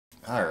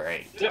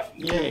Alright. Yep,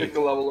 you can Yay. pick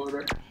the level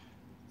order.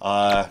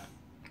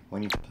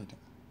 When you...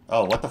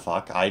 Oh, what the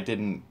fuck? I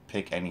didn't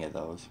pick any of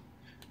those.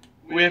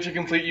 We have to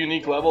complete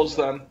unique levels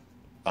then.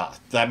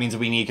 That means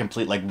we need to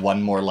complete like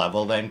one more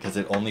level then, because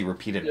it only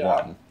repeated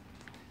one.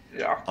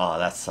 Yeah. Oh,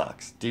 that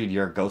sucks. Dude,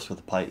 you're a ghost with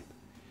a pipe.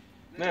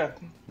 Yeah.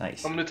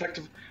 Nice. I'm a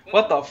detective.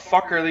 What the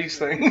fuck are these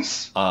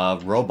things?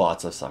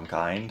 Robots of some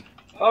kind.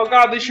 Oh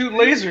god, they shoot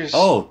lasers.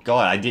 Oh,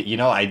 God,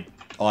 I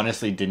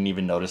honestly didn't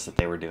even notice that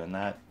they were doing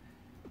that.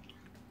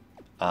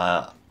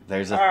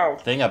 There's a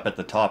thing up at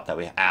the top that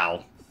we...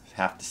 Ow.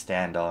 Have to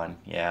stand on.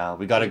 Yeah,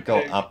 we gotta go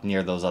up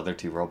near those other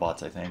two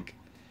robots, I think.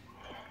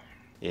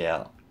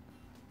 Yeah.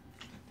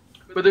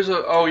 But there's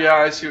a... Oh, yeah,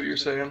 I see what you're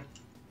saying.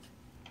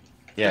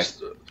 Yeah.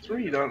 Just,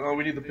 3, don't... Oh,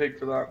 we need the pig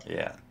for that.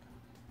 Yeah.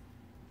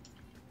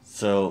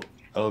 So,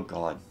 oh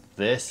god,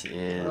 this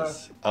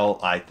is... Oh,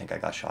 I think I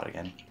got shot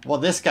again. Well,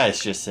 this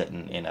guy's just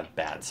sitting in a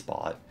bad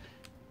spot.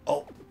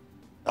 Oh.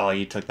 Oh,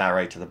 you took that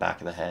right to the back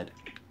of the head.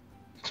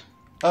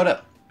 Oh, no.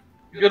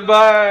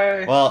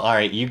 Goodbye! Well,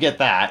 alright, you get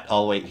that.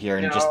 I'll wait here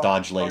and just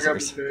dodge I'll grab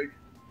lasers. the pig.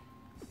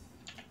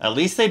 At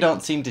least they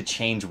don't seem to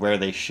change where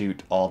they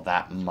shoot all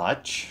that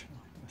much.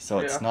 So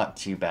it's not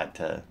too bad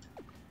to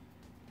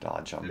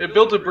dodge them. It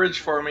built a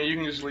bridge for me, you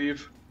can just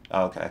leave.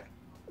 Oh, okay.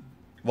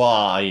 Well,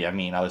 I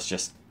mean, I was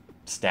just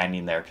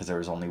standing there because there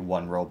was only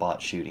one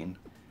robot shooting.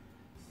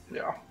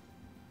 Yeah.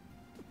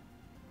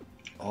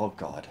 Oh,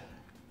 God.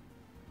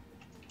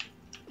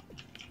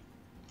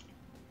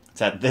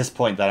 It's at this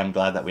point that I'm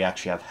glad that we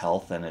actually have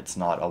health and it's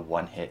not a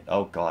one-hit.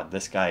 Oh, God,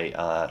 this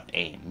guy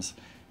aims.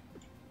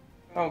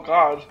 Oh,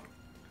 God.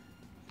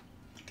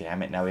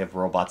 Damn it, now we have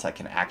robots that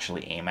can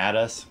actually aim at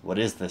us? What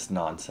is this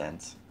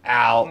nonsense?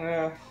 Ow!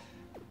 Yeah.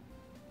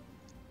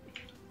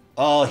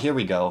 Oh, here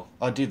we go.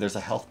 Oh, dude, there's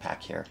a health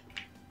pack here.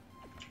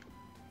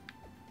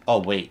 Oh,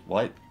 wait,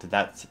 what? Did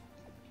that...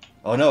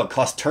 Oh, no, it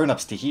costs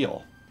turnips to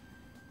heal.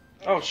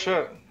 Oh,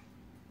 shit.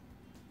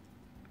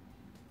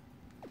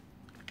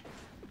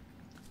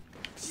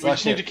 We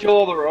just need to kill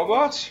all the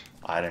robots?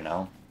 I don't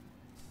know.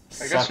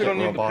 I guess we don't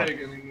need the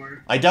pig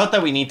anymore. I doubt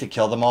that we need to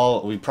kill them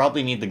all. We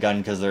probably need the gun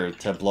because they're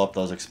to blow up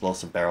those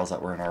explosive barrels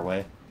that were in our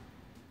way.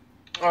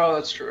 Oh,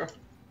 that's true.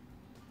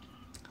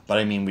 But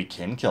I mean, we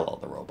can kill all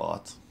the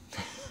robots.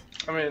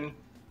 I mean,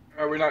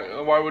 are we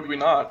not? Why would we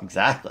not?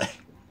 Exactly.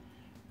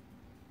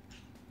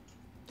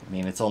 I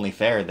mean, it's only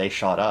fair. They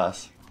shot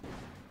us.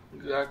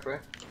 Exactly.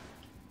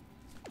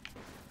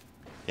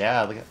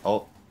 Yeah, look at...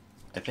 Oh,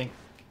 I think...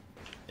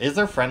 Is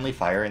there friendly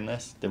fire in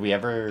this? Did we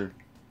ever...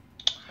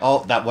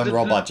 Oh, that one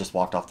robot just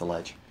walked off the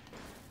ledge.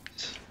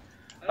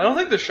 I don't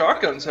think the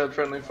shotguns had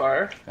friendly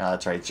fire. No,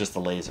 that's right. It's just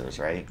the lasers,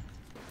 right?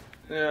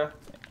 Yeah.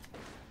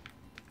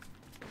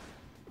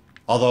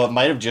 Although it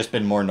might have just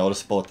been more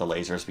noticeable with the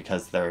lasers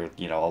because they're,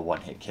 you know, a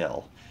one-hit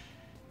kill.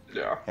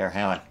 Yeah. Here,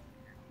 hang on.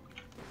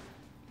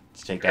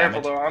 Let's take damage.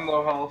 Careful though, I'm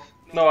low health.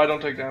 No, I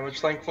don't take damage,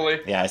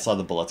 thankfully. Yeah, I saw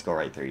the bullets go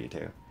right through you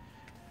too.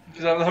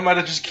 Because that might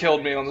have just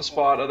killed me on the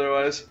spot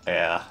otherwise.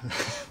 Yeah.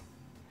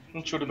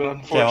 Which would have been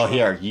unfortunate. Okay, well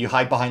here, you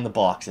hide behind the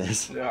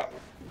boxes. Yeah.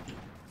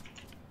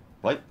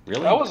 What?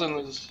 Really? That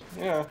wasn't as...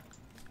 yeah.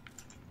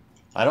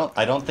 I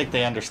don't think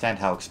they understand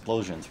how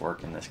explosions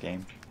work in this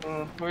game.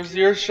 Where's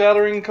the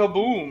earth-shattering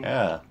kaboom?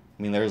 Yeah.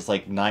 I mean, there's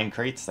like 9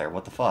 crates there.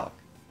 What the fuck?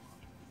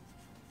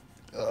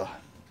 Ugh.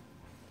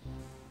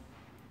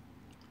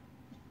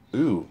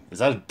 Ooh, is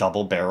that a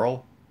double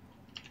barrel?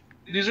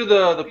 These are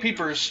the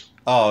peepers.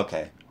 Oh,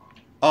 okay.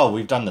 Oh,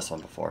 we've done this one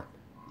before.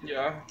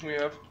 Yeah, we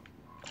have.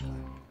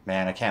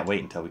 Man, I can't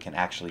wait until we can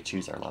actually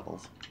choose our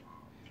levels.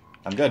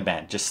 I'm good,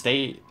 man. Just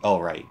stay... Oh,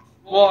 right.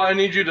 Well, I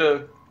need you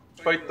to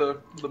fight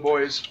the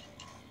boys.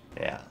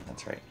 Yeah,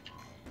 that's right.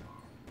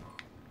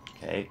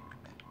 Okay.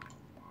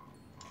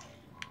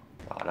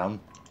 Got him.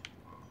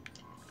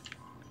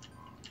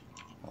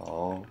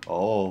 Oh,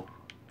 oh.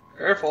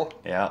 Careful.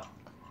 Yeah.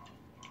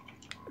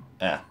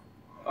 Yeah.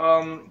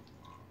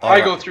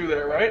 I go through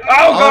there, right?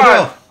 Oh,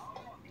 God!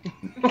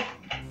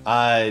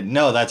 No!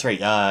 No, that's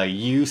right.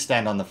 You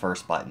stand on the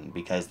first button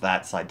because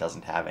that side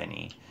doesn't have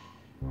any.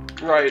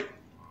 Right.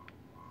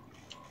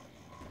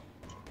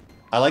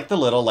 I like the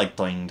little, like,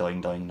 doing,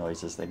 doing, doing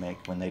noises they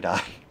make when they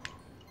die.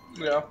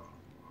 Yeah.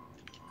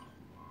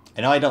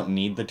 I know I don't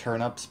need the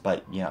turnips,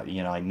 but, you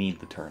know, I need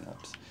the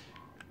turnips.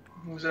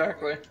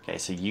 Exactly. Okay,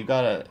 so you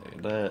gotta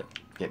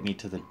get me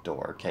to the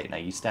door. Okay, now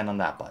you stand on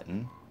that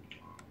button.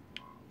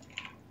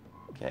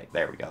 Okay,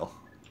 there we go.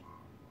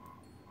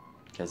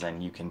 Because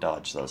then you can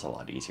dodge those a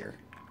lot easier.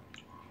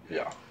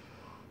 Yeah.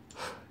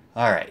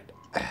 Alright.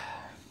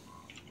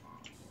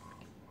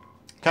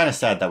 Kind of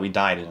sad that we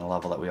died in a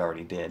level that we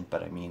already did,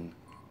 but I mean...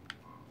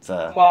 It's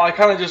a... Well, I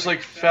kind of just,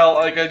 like, fell,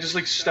 like, I just,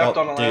 like, stepped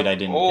on a dude, lamp. I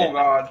didn't Oh, get...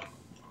 God.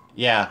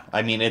 Yeah,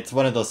 I mean, it's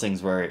one of those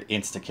things where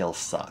insta-kills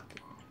suck.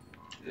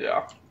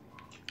 Yeah.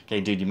 Okay,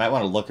 dude, you might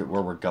want to look at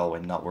where we're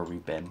going, not where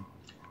we've been.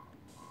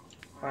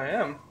 I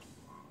am.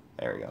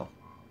 There we go.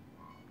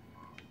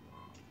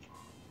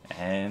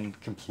 And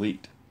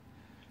complete.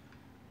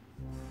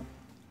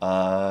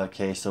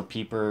 Okay, so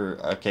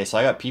peeper... Okay, so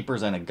I got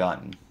peepers and a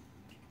gun.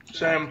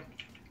 Same.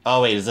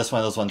 Oh, wait, is this one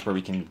of those ones where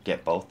we can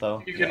get both,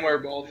 though? You can wear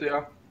both,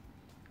 yeah.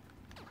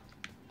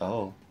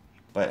 Oh.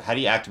 But how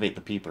do you activate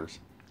the peepers?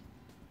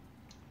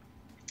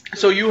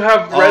 So you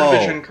have red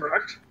vision,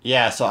 correct?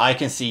 Yeah, so I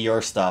can see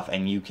your stuff,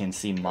 and you can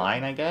see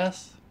mine, I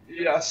guess?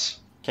 Yes.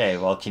 Okay,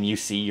 well, can you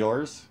see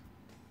yours?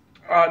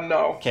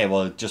 No. Okay,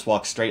 well, just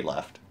walk straight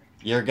left.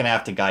 You're gonna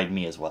have to guide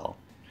me as well.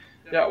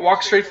 Yeah,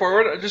 walk straight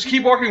forward. Just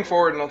keep walking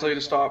forward, and I'll tell you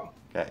to stop.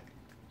 Okay.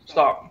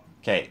 Stop.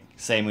 Okay,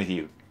 same with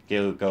you.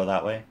 Go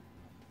that way.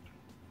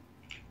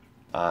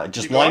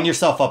 Just Keep line going.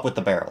 yourself up with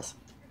the barrels.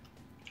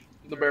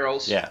 The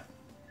barrels. Yeah.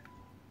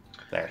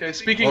 There. Okay,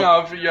 speaking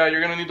of, yeah,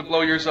 you're gonna need to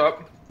blow yours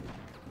up.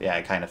 Yeah,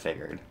 I kind of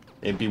figured.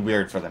 It'd be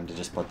weird for them to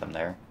just put them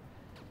there.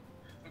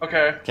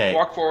 Okay. Okay.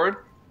 Walk forward.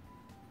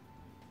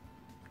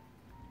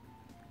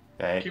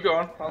 Okay. Keep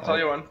going. I'll tell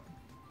you when.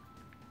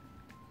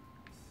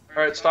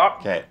 Alright,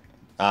 stop. Okay.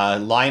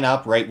 Line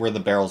up right where the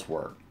barrels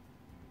were.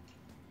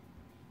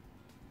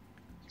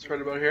 It's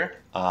right about here.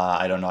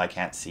 I don't know. I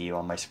can't see you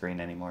on my screen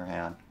anymore. Hang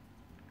on.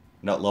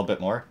 No, a little bit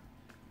more.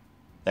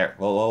 There.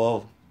 Whoa, whoa,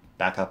 whoa.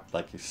 Back up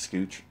like a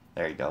scooch.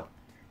 There you go.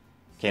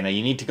 Okay, now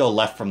you need to go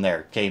left from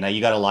there. Okay, now you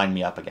got to line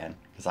me up again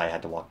because I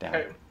had to walk down.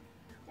 Okay.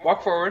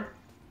 Walk forward.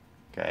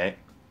 Okay.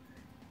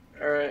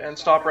 Alright, and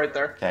stop right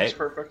there. Okay. That's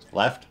perfect.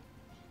 Left.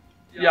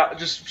 Yeah,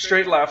 just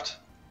straight left.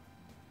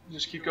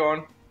 Just keep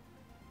going.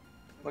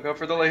 Look out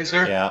for the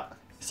laser. Yeah.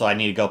 So I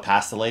need to go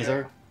past the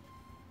laser?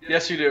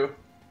 Yes, you do.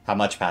 How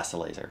much past the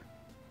laser?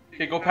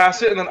 Okay, go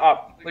past it and then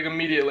up, like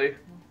immediately.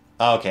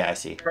 Oh, okay, I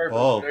see. Perfect.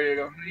 Whoa. There you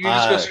go. You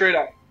just go straight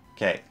up.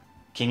 Okay.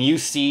 Can you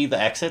see the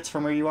exits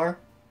from where you are?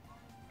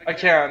 I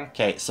can.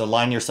 Okay, so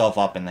line yourself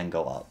up and then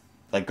go up.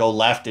 Like, go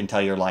left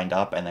until you're lined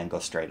up and then go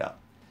straight up.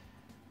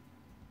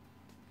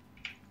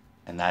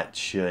 And that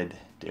should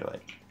do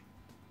it.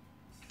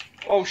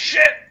 Oh,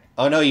 shit!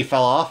 Oh, no, you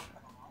fell off?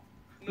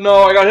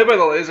 No, I got hit by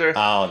the laser.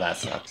 Oh, that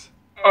sucks.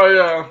 Oh,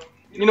 yeah.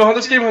 You know how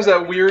this game has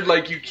that weird,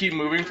 like, you keep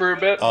moving for a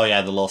bit? Oh,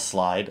 yeah, the little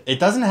slide. It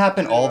doesn't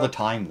happen all the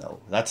time, though.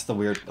 That's the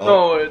weird... Oh.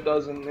 No, it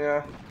doesn't,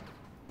 yeah.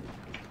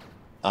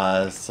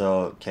 So,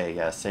 okay,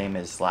 yeah, same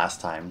as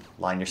last time.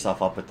 Line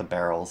yourself up with the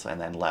barrels,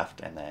 and then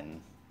left, and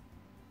then...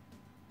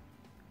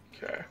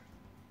 Okay.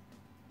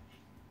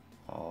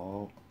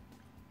 Oh.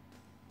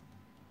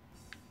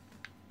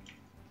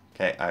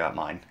 Okay, I got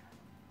mine.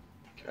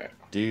 Okay.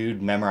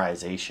 Dude,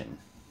 memorization.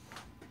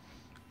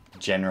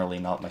 Generally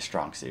not my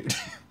strong suit.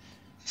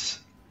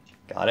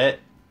 Got it?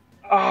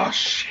 Oh,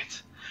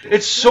 shit.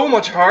 It's so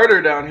much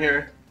harder down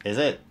here. Is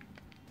it?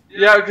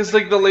 Yeah, because,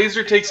 like, the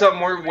laser takes up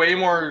way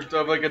more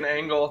of, like, an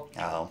angle.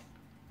 Oh.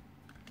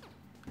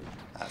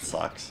 That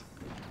sucks.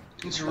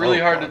 It's really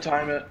Oh, hard God. to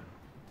time it.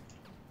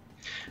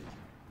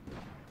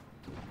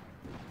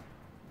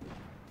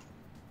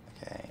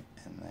 Okay,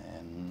 and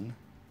then...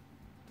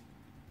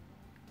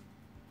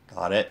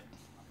 Got it.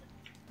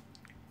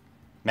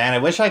 Man, I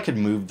wish I could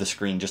move the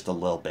screen just a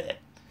little bit.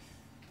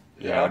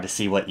 You know, to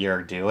see what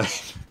you're doing.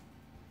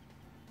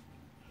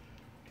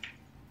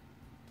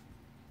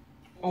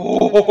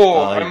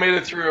 Oh, I made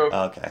it through.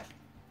 Okay.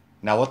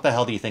 Now, what the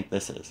hell do you think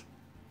this is?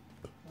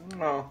 I don't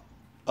know.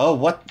 Oh,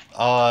 what?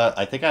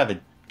 I think I have a...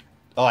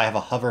 Oh, I have a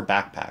hover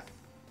backpack.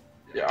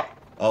 Yeah.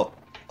 Oh,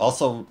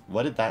 also,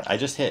 what did that... I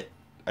just hit...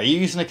 Are you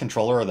using a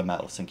controller or the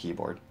mouse and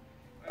keyboard?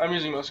 I'm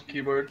using mouse and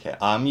keyboard. Okay,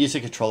 I'm using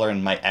a controller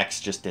and my ex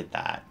just did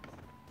that.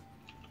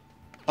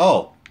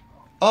 Oh.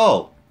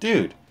 Oh,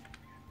 dude.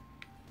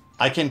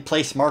 I can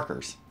place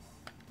markers.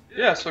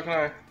 Yeah, so can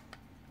I.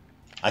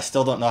 I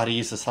still don't know how to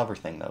use this hover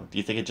thing, though. Do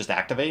you think it just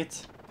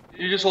activates?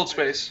 You just hold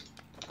space.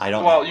 I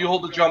don't Well, you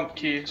hold the jump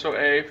key, so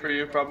A for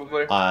you,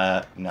 probably.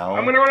 No.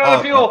 I'm gonna run out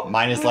of fuel! No,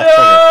 mine is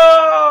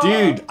left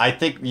trigger. Dude, I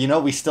think, you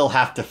know, we still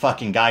have to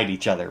fucking guide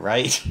each other,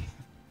 right?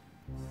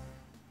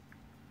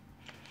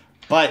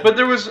 But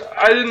there was...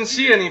 I didn't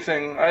see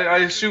anything. I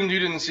assumed you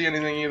didn't see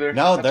anything either.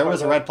 no, That's there my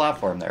was a bad. red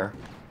platform there.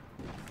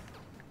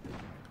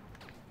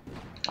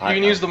 You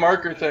can use the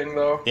marker thing,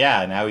 though.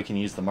 Yeah, now we can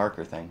use the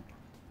marker thing.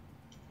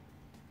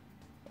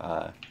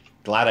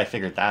 Glad I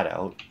figured that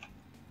out.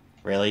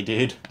 Really,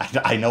 dude?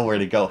 I know where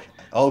to go.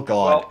 Oh,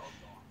 God. Well,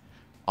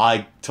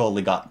 I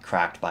totally got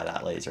cracked by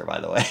that laser, by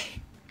the way.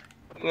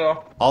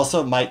 no.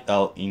 Also,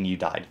 oh, and you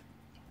died.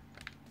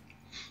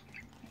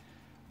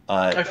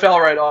 I fell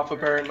right off,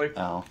 apparently.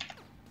 Oh.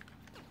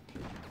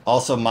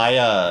 Also,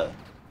 my,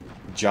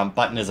 jump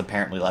button is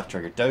apparently left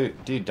trigger.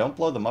 Dude, don't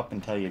blow them up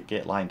until you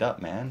get lined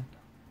up, man.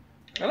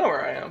 I know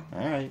where I am.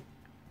 Alright.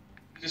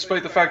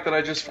 Despite the fact that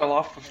I just fell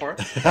off before.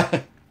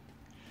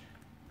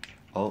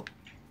 Oh.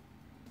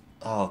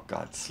 Oh,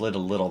 God. Slid a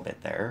little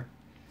bit there.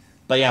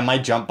 But yeah, my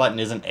jump button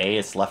isn't A,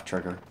 it's left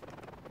trigger.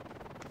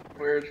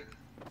 Weird.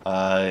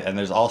 And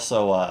there's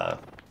also,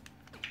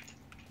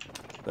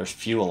 there's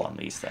fuel on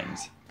these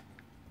things.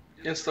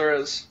 Yes, there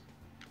is.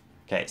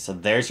 Okay, so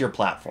there's your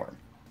platform.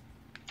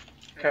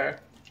 Okay.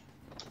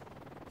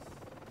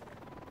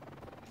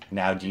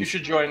 Now, do You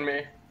should join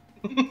me.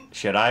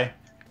 Should I?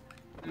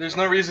 There's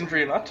no reason for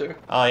you not to.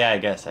 Oh, yeah, I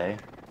guess, eh?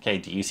 Okay,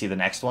 do you see the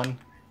next one?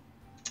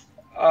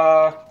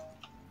 Right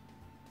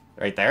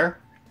Right there?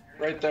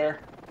 there.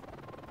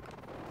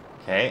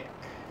 Okay.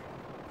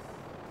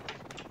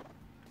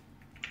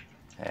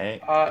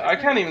 Okay. I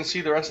can't even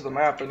see the rest of the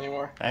map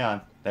anymore. Hang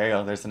on. There you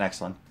go. There's the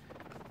next one.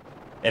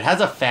 It has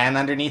a fan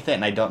underneath it,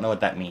 and I don't know what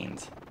that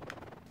means.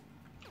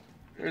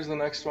 Here's the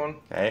next one.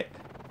 Okay.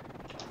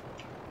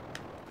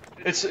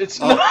 It's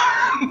Oh.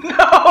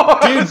 no.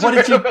 Dude, what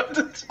did you?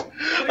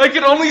 I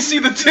can only see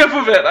the tip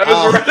of it. I was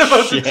Oh, right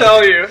about shit. to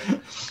tell you.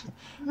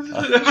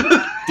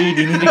 Dude,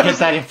 you need to get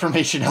that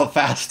information out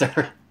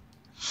faster.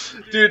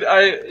 Dude,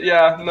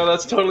 no,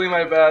 that's totally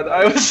my bad.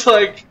 I was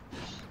like,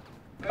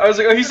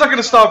 oh, he's not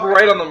gonna stop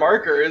right on the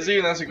marker, is he?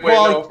 And I was like, wait,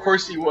 Well- no, of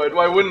course he would.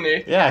 Why wouldn't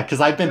he? Yeah, because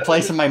I've been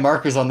placing my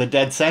markers on the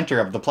dead center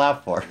of the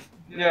platform.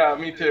 Yeah,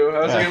 me too. I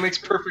was Yeah. like, it makes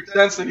perfect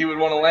sense that he would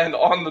want to land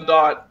on the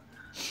dot.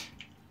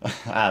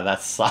 Ah,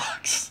 that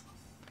sucks.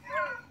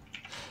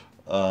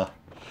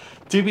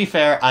 To be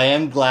fair, I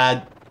am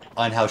glad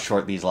on how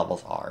short these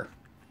levels are.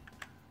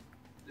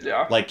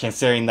 Yeah. Like,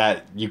 considering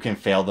that you can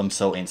fail them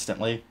so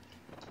instantly.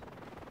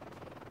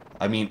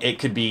 I mean, it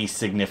could be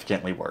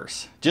significantly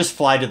worse. Just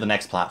fly to the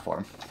next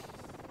platform.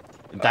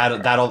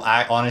 That'll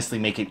honestly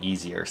make it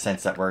easier,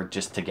 since that we're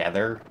just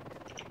together.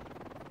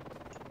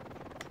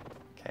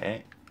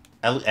 Okay.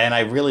 And I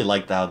really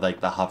like how,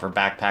 like, the hover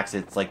backpacks,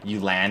 it's like you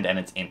land and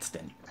it's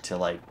instant to,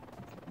 like,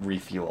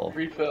 refuel.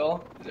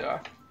 Refill. Yeah.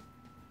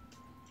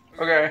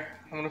 Okay,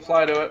 I'm gonna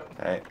fly to it.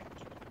 Okay.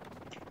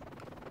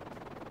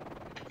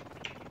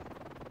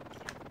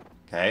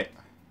 Okay.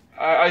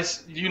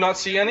 Do you not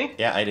see any?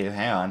 Yeah, I do.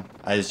 Hang on.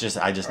 I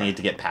just needed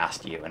to get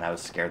past you, and I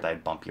was scared that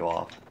I'd bump you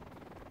off.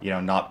 You know,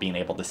 not being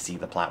able to see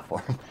the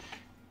platform.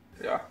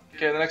 Yeah.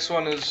 Okay, the next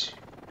one is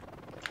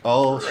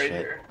Oh, right shit.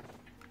 here.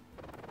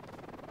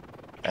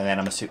 And then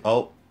I'm assuming...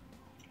 Oh.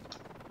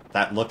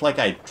 That looked like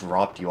I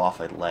dropped you off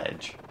a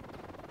ledge.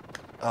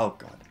 Oh,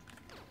 God.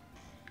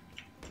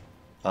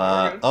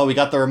 Okay. Oh, we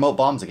got the remote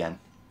bombs again.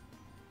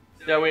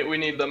 Yeah, we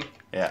need them.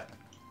 Yeah.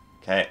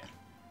 Okay.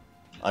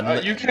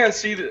 You can't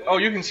see the. Oh,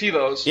 you can see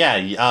those.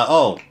 Yeah,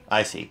 oh,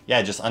 I see.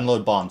 Yeah, just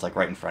unload bombs, like,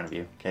 right in front of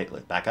you. Okay,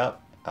 back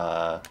up.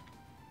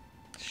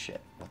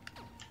 Shit.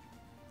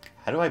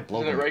 How do I blow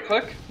Isn't it them? right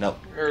click? Nope.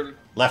 Or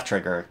Left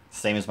trigger,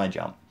 same as my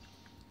jump.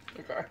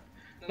 okay.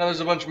 Now there's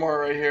a bunch more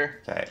right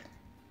here. Okay.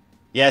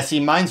 Yeah, see,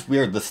 mine's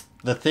weird.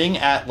 The thing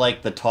at,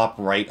 like, the top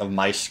right of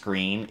my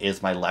screen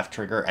is my left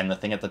trigger, and the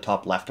thing at the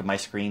top left of my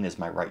screen is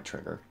my right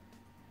trigger.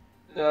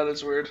 Yeah,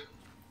 that's weird.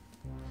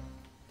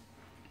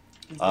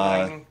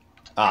 Um,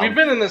 We've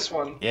been in this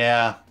one.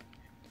 Yeah.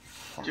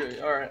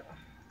 Alright.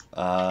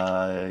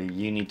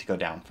 You need to go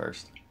down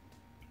first.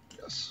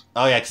 Yes.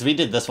 Oh, yeah, because we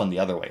did this one the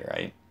other way,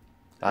 right?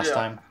 Last Yeah.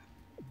 time?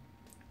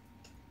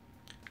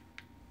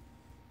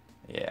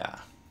 Yeah.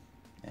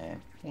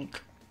 And...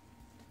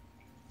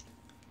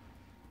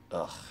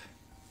 Ugh.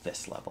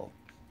 This level.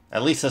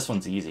 At least this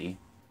one's easy.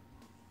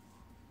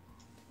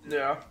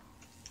 Yeah.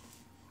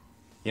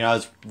 You know, I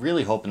was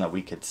really hoping that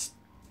we could...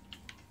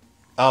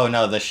 Oh,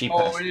 no, the sheep...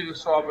 Oh, we need to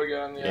swap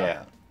again, yeah.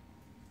 Yeah.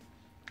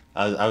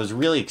 I was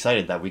really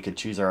excited that we could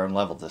choose our own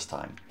level this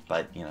time,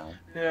 but, you know...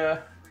 Yeah,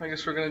 I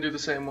guess we're gonna do the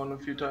same one a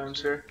few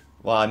times here.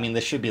 Well, I mean,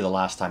 this should be the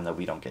last time that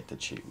we don't get to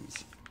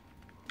choose.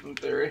 In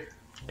theory.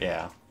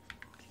 Yeah.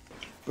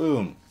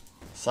 Boom.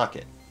 Suck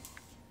it.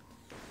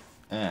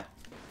 Eh.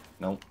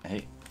 Nope.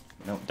 Hey.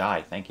 Nope.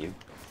 Die. Thank you.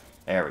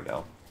 There we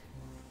go.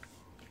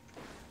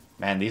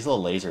 Man, these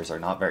little lasers are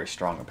not very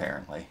strong,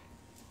 apparently.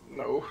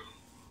 No.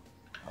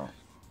 Oh.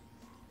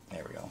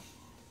 There we go.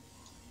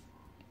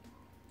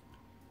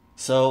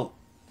 So,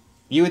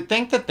 you would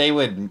think that they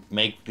would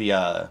make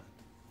the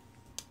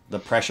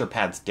pressure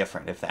pads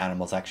different if the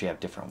animals actually have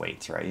different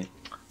weights, right?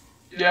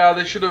 Yeah,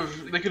 they should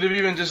have. They could have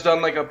even just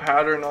done like a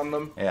pattern on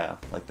them. Yeah,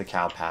 like the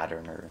cow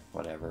pattern or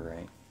whatever,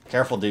 right?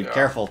 Careful, dude. Yeah.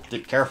 Careful.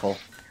 Dude, careful.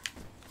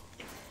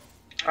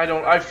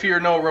 I fear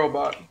no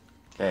robot.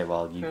 Okay,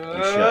 well, you should,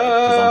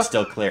 because I'm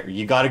still clear.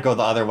 You gotta go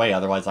the other way,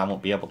 otherwise I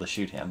won't be able to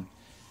shoot him.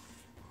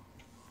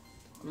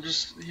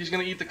 He's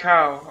gonna eat the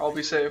cow. I'll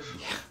be safe.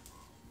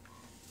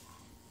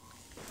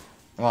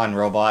 Come on,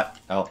 robot.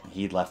 Oh,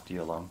 he left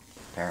you alone,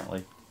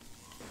 apparently.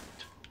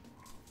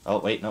 Oh,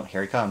 wait, no,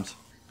 here he comes.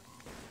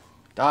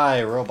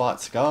 Die,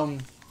 robot scum.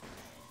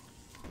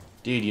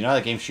 Dude, you know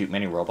that game Shoot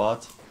Many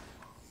Robots?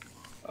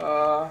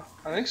 I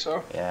think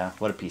so. Yeah,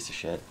 what a piece of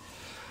shit.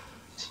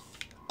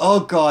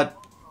 Oh, God.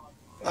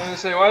 I'm gonna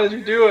say, why did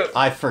you do it?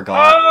 I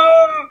forgot.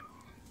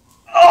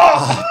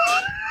 Oh!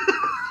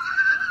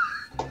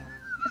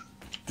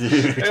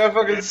 Dude. I got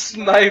fucking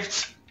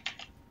sniped.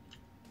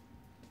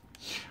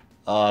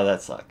 Oh,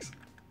 that sucks.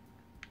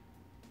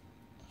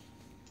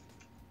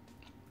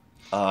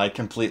 I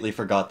completely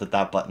forgot that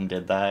that button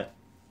did that.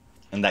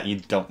 And that you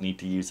don't need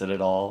to use it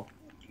at all.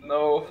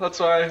 No, that's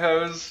why I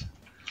was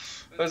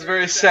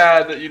very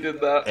sad that you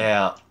did that.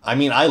 Yeah, I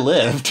mean, I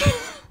lived.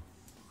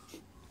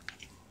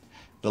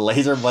 The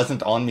laser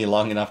wasn't on me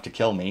long enough to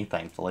kill me,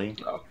 thankfully.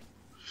 No.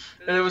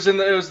 And it was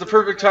the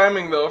perfect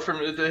timing though for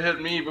it to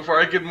hit me before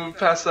I could move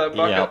past that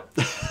bucket.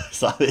 Yep.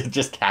 So it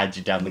just had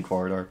you down the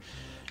corridor.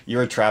 You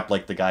were trapped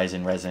like the guys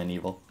in Resident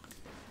Evil.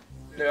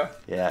 Yeah.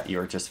 Yeah, you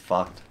were just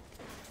fucked.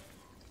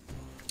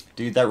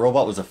 Dude, that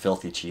robot was a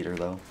filthy cheater,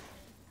 though.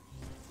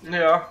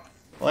 Yeah.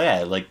 Well,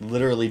 yeah, like,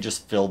 literally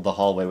just filled the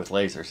hallway with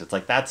lasers. It's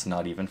like, that's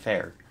not even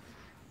fair.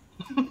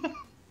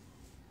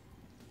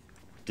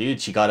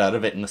 Dude, she got out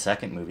of it in the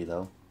second movie,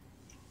 though.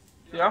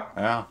 Yeah?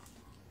 Yeah.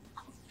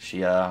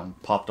 She,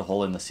 popped a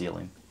hole in the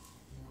ceiling.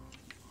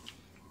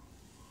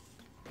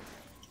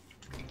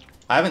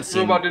 I haven't The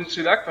seen... robot didn't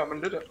see that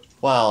coming, did it?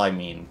 Well, I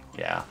mean,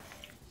 yeah.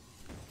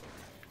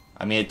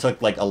 I mean, it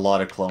took, like, a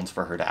lot of clones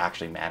for her to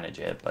actually manage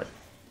it, but...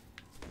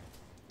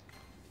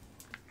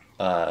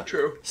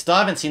 True. Still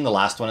haven't seen the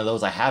last one of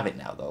those. I have it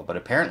now, though, but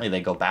apparently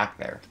they go back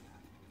there.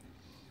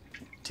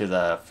 To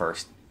the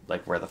first,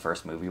 like, where the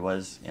first movie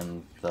was,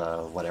 in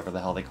the, whatever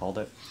the hell they called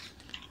it.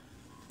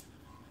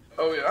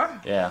 Oh, yeah?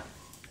 Yeah.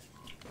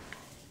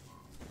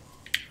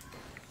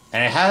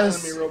 And it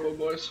has... Enemy Robo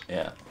Boys.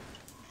 Yeah.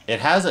 It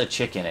has a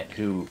chick in it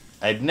who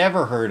I'd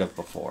never heard of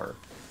before.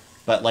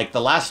 But, like, the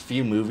last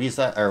few movies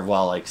that... Or,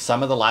 well, like,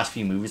 some of the last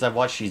few movies I've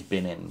watched, she's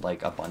been in,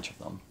 like, a bunch of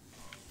them.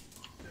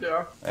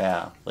 Yeah.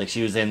 Yeah. Like,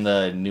 she was in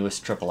the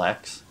newest Triple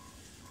X.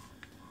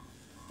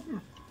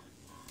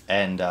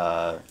 And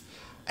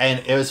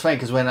it was funny,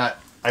 because when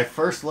I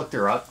first looked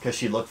her up, because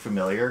she looked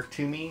familiar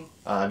to me.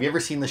 Have you ever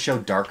seen the show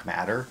Dark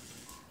Matter?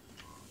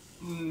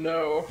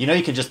 No. You know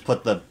you can just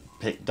put the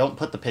pig... Don't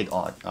put the pig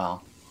on.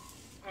 Oh.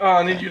 Oh,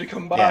 I need you to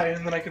come by, Yeah.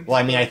 and then I can... Well,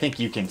 I mean, I think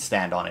you can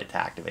stand on it to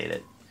activate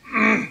it.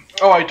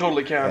 Oh, I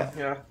totally can,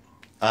 yeah.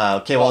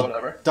 Okay, well,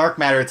 whatever. Dark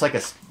Matter, it's like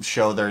a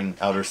show, they're in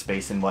outer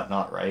space and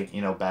whatnot, right?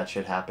 You know, bad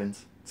shit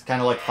happens. It's kind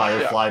of like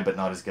Firefly, but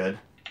not as good.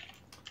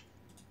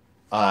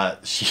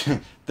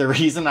 The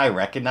reason I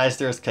recognized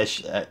her is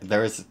because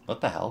there was...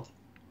 What the hell?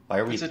 Why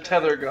are we... It's a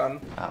tether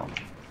gun. Oh.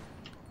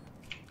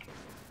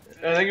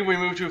 I think if we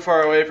move too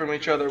far away from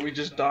each other, we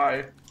just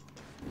die.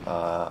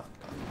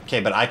 Okay,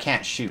 but I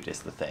can't shoot is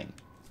the thing.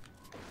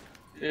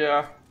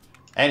 Yeah.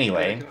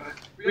 Anyway.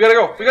 We gotta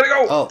go! We gotta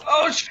go! Oh.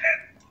 Oh, shit!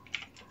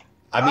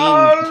 I mean...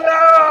 Oh,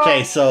 no!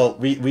 Okay, so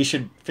we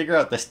should figure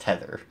out this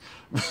tether.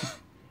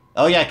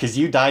 Oh, yeah, because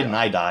you died and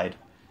I died.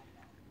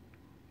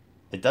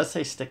 It does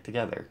say stick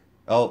together.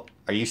 Oh,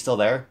 are you still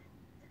there?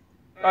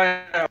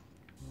 I am.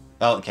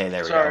 Oh, okay,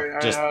 there we Sorry, go.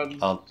 I Just had-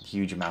 a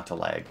huge amount of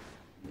lag.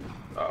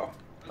 Oh.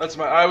 That's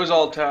my... I was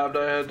all tabbed.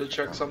 I had to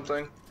check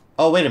something.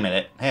 Oh, wait a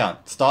minute. Hang on.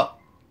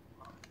 Stop.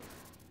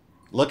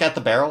 Look at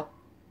the barrel.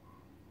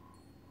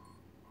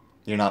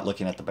 You're not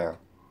looking at the barrel.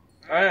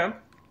 I am.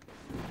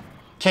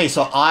 Okay,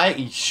 so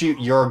I shoot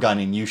your gun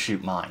and you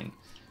shoot mine.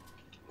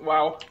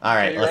 Wow.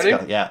 Alright, Okay, you let's ready?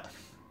 go. Yeah.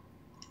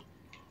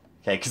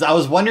 Okay, because I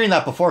was wondering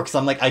that before, because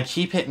I'm like, I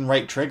keep hitting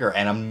right trigger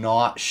and I'm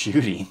not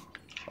shooting.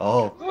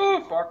 Oh.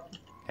 Oh, fuck.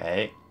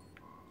 Okay.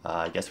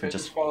 I guess we Okay,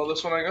 just... just follow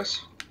this one, I guess.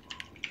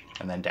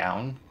 And then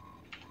down.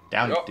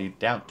 Down, Yup. dude.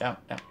 Down, down,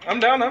 down. I'm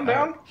down, I'm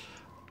down.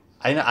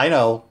 I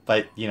know,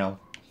 but, you know.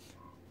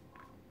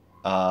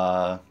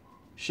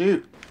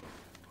 Shoot.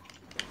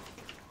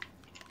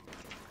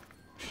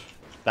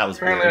 That was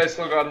Apparently I weird.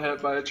 still got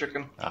hit by a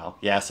chicken. Oh,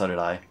 yeah, so did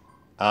I.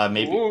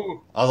 Maybe.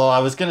 Ooh. Although I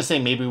was gonna say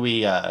maybe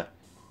we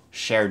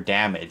share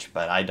damage,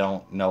 but I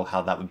don't know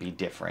how that would be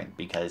different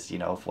because you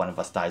know if one of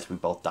us dies, we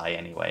both die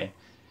anyway.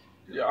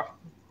 Yeah.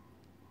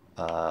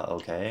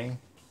 Okay.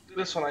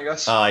 This one, I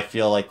guess. Oh, I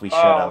feel like we should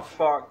Oh, have.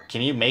 fuck.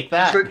 Can you make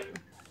that?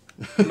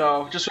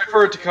 No, just wait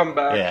for it to come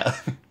back. Yeah.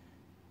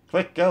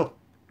 Quick, go.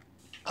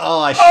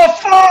 Oh, I. Oh,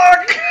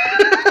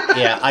 fuck!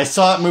 Yeah, I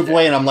saw it move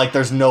away, and I'm like,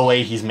 "There's no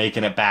way he's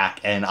making it back,"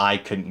 and I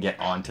couldn't get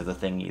onto the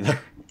thing either.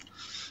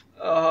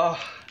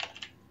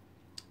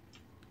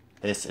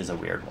 This is a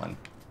weird one.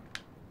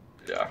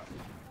 Yeah.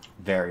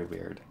 Very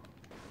weird.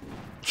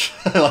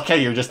 I like how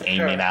you're just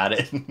aiming at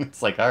it.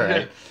 It's like,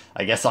 alright,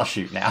 I guess I'll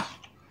shoot now.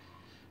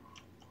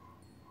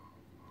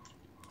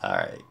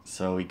 Alright,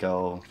 so we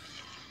go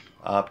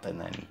up and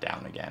then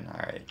down again.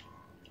 Alright.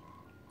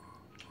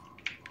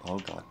 Oh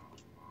god.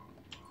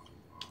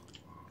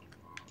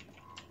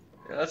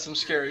 Yeah, that's some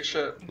scary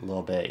shit. A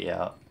little bit,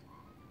 yeah.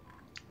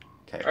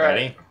 Okay, All right.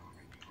 ready?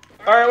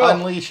 Alright, well.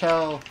 Unleash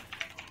hell.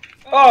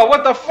 Oh,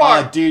 what the Oh,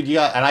 fuck? dude, you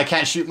got... And I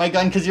can't shoot my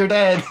gun because you're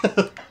dead.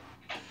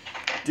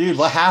 Dude,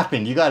 what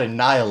happened? You got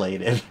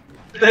annihilated.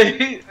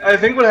 I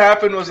think what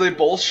happened was they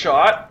both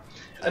shot,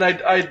 and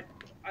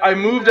I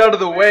moved out of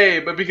the way,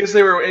 but because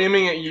they were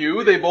aiming at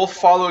you, they both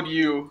followed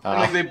you. And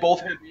like they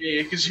both hit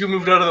me because you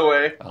moved out of the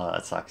way. Oh,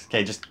 that sucks.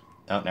 Okay, just...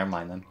 Oh, never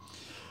mind then.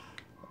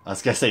 I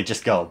was gonna say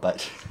just go,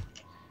 but...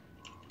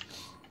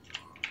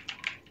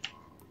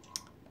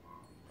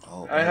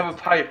 Oh, I have a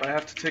pipe. I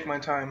have to take my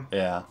time.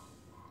 Yeah.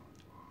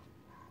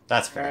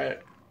 That's fair. Alright,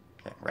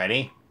 Okay,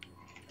 ready?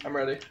 I'm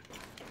ready.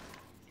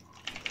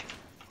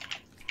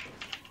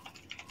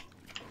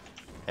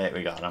 Hey,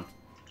 we got him.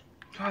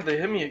 God, they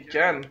hit me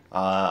again.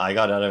 I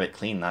got out of it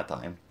clean that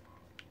time.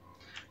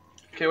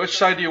 Okay, which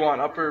side do you want,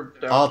 up or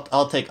down?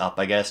 I'll take up,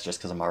 I guess, just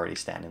because I'm already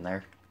standing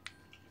there.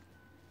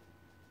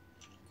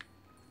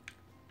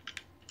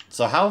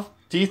 So what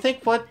do you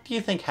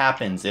think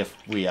happens if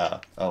we,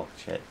 oh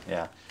shit,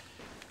 yeah.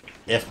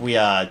 If we,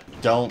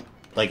 don't,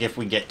 like, if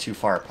we get too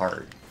far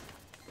apart?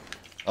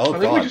 Oh, I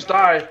think we just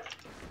die.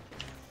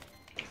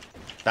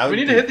 That we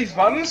need to hit these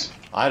buttons?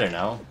 I don't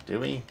know. Do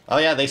we? Oh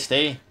yeah, they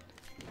stay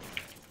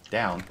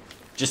down.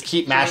 Just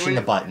keep mashing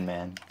the button,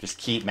 man. Just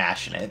keep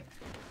mashing it.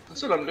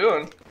 That's what I'm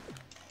doing.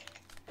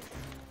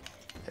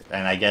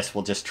 And I guess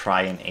we'll just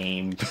try and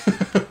aim.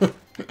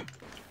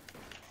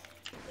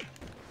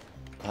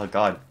 Oh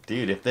god,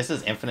 dude, if this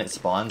is infinite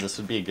spawns, this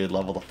would be a good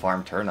level to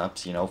farm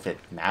turnips, you know, if it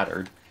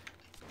mattered.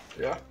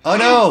 Yeah. Oh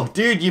no!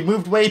 Dude, you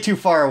moved way too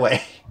far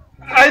away.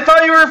 I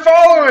thought you were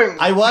following!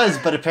 I was,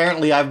 but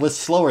apparently I was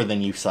slower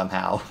than you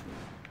somehow.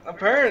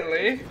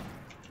 Apparently.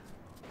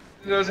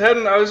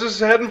 I was just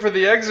heading for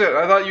the exit.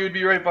 I thought you would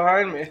be right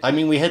behind me. I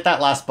mean, we hit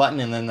that last button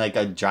and then like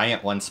a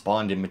giant one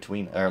spawned in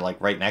between, or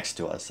like right next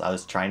to us. I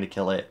was trying to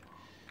kill it.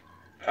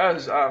 Oh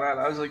man,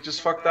 I was like,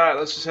 just fuck that.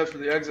 Let's just head for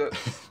the exit.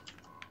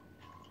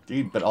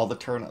 Dude, but all the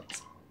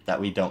turnips that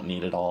we don't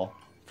need at all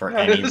for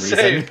any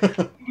reason.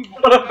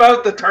 What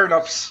about the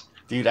turnips?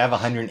 Dude, I have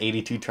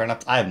 182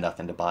 turnips. I have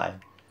nothing to buy.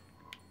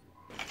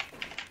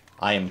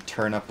 I am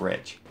turnip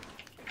rich.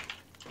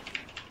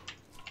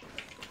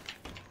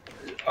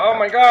 Oh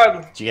my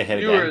god. Did you get hit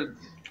again?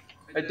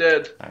 I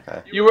did.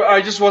 Okay.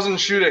 I just wasn't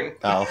shooting.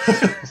 Oh.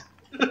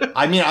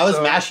 I mean, I was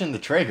mashing the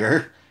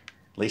trigger.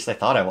 At least I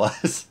thought I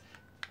was.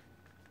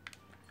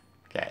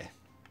 Okay.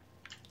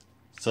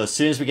 So as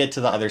soon as we get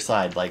to the other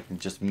side, like,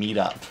 just meet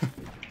up.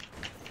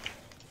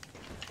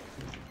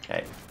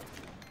 Okay.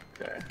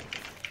 Okay.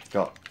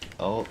 Go.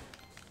 Oh.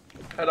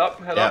 Head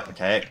up, head up.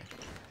 Okay.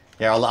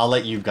 Yeah, I'll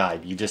let you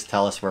guide. You just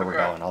tell us where we're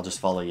going. I'll just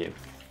follow you.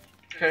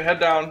 Okay, head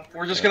down.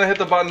 We're just gonna hit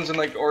the buttons in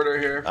like order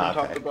here, from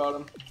top to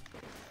bottom.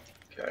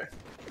 Okay.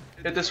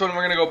 Hit this one,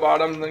 we're gonna go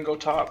bottom, and then go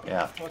top.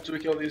 Yeah. Once we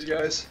kill these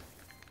guys.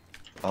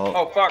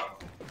 Oh,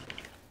 fuck.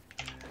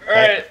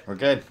 Alright. We're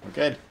good. We're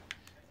good.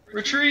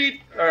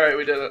 Retreat! Alright,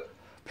 we did it.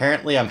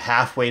 Apparently I'm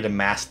halfway to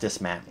mass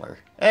dismantler.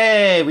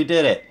 Hey, we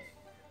did it!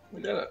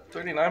 We did it.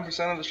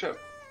 39% of the ship.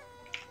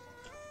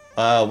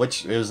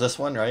 It was this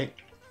one, right?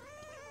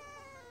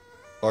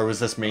 Or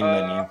was this main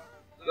menu?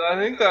 I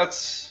think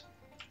that's...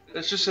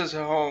 It just says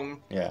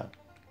home. Yeah.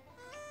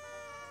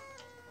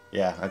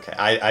 Yeah, okay.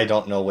 I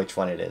don't know which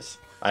one it is.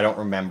 I don't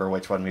remember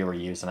which one we were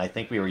using. I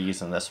think we were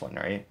using this one,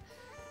 right?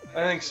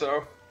 I think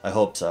so. I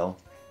hope so.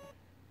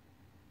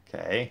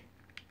 Okay.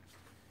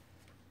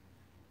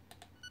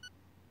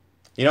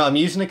 You know, I'm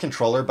using a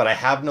controller, but I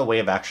have no way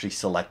of actually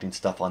selecting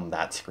stuff on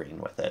that screen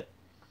with it.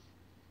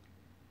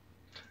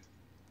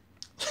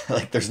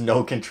 Like, there's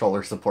no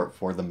controller support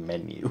for the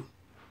menu.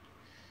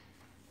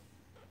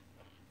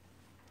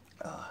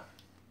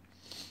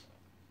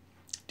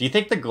 Do you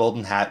think the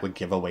golden hat would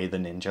give away the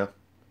ninja?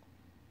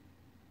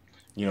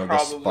 You know,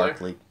 Probably. the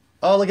sparkly...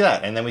 Oh, look at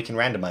that. And then we can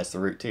randomize the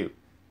route, too.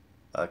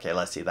 Okay,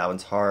 let's see. That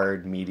one's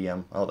hard,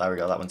 medium. Oh, there we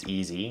go. That one's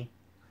easy.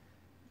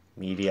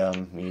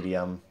 Medium,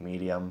 medium,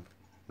 medium,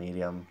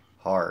 medium,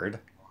 hard.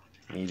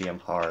 Medium,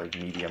 hard,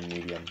 medium,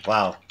 medium.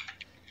 Wow.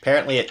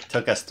 Apparently it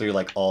took us through,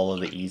 like, all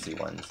of the easy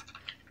ones.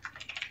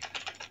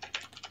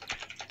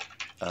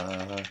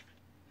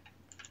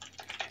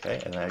 Okay,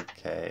 and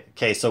okay.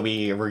 Okay, so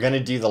we're gonna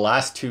do the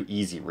last two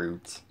easy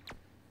routes.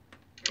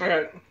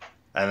 Alright.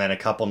 And then a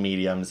couple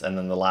mediums, and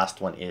then the last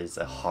one is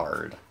a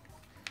hard.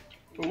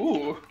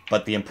 Ooh.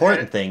 But the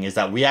important thing is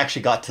that we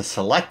actually got to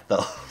select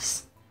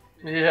those.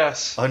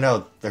 Yes. Oh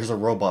no, there's a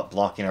robot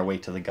blocking our way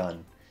to the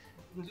gun.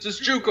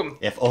 Just juke him.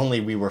 If only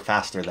we were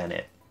faster than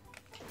it.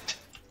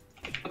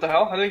 What the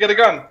hell? I didn't get a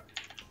gun.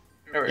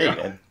 There we go. You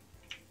did.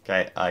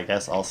 Okay, I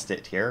guess I'll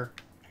sit here.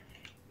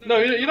 No,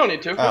 you don't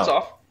need to. It's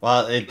off.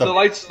 Well, the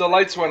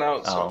lights went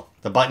out. Oh, so.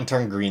 The button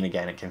turned green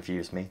again. It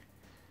confused me.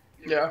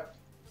 Yeah.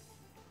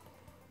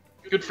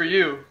 Good for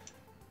you,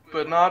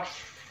 but not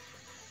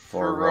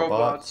for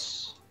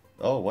robots.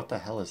 Oh, what the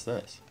hell is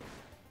this?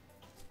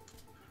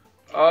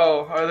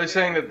 Oh, are they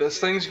saying that this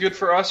thing's good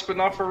for us, but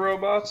not for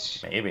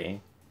robots?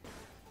 Maybe.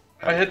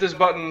 I hit this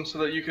button so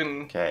that you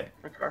can... Okay.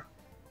 Okay.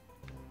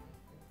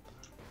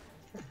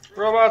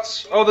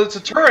 Robots... Oh, it's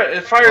a turret!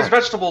 It fires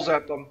vegetables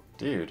at them.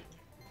 Dude.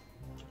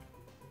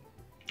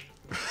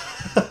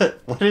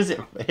 What is it?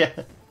 Yeah.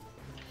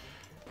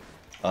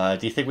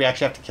 Do you think we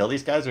actually have to kill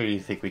these guys, or do you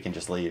think we can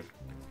just leave?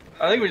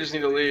 I think we just need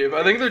to leave.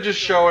 I think they're just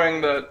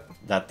showing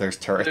that there's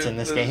turrets in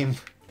this game.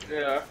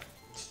 Yeah.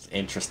 It's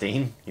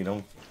interesting. You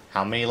know,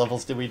 how many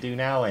levels did we do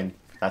now? And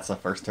that's the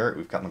first turret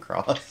we've come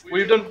across.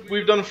 We've done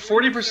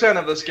 40%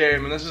 of this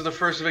game, and this is the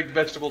first big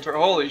vegetable turret.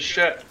 Holy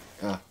shit.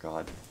 Oh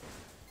god.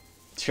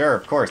 Sure,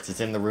 of course.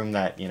 It's in the room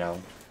that, you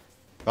know...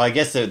 Well, I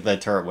guess the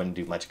turret wouldn't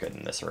do much good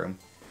in this room.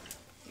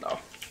 No.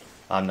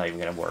 I'm not even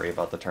gonna worry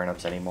about the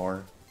turnips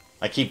anymore.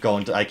 I keep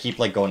going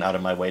out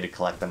of my way to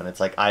collect them, and it's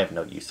like, I have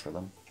no use for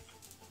them.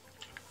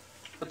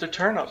 But they're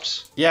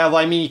turnips. Yeah, well,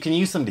 I mean, you can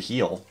use them to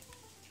heal.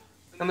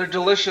 And they're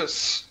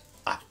delicious.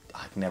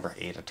 I've never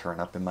ate a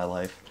turnip in my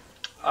life.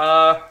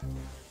 Have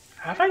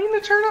I eaten a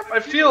turnip? I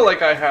feel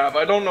like I have.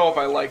 I don't know if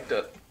I liked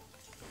it.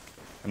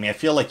 I mean, I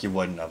feel like you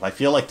wouldn't have. I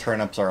feel like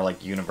turnips are,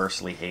 like,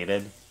 universally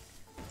hated.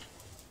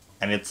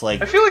 And it's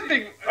like... I feel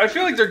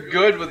like they're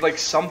good with, like,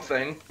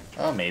 something.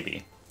 Oh,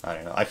 maybe. I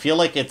don't know. I feel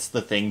like it's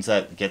the things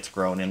that gets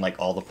grown in, like,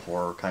 all the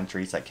poorer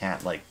countries that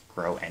can't, like,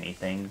 grow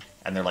anything,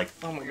 and they're like,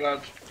 oh my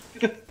god.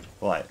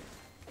 what?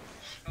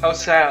 How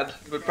sad,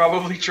 but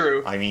probably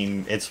true. I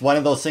mean, it's one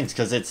of those things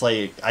because it's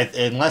like,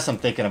 unless I'm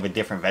thinking of a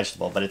different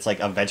vegetable, but it's like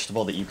a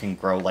vegetable that you can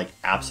grow like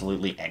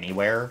absolutely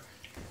anywhere.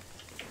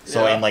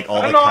 So Yeah. in like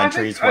all the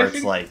countries where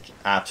it's like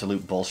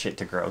absolute bullshit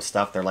to grow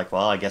stuff, they're like,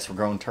 well, I guess we're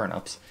growing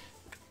turnips.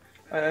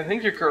 I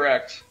think you're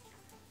correct.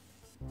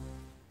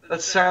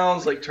 That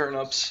sounds like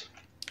turnips.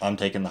 I'm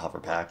taking the hover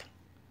pack.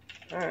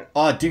 Alright.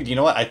 Oh, dude, you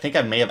know what? I think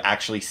I may have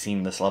actually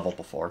seen this level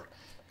before.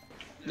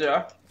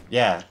 Yeah?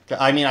 Yeah.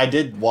 I mean, I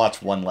did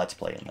watch one Let's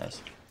Play in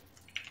this.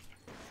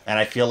 And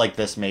I feel like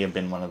this may have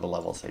been one of the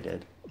levels they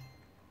did.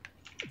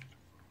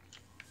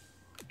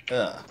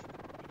 Ugh.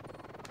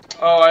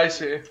 Oh, I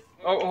see.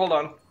 Oh, hold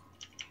on.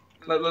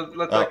 Let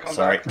that come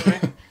back to me.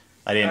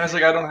 I didn't. I was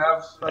like, I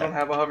don't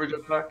have a hover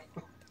jetpack.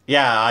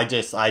 Yeah, I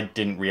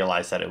didn't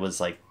realize that it was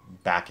like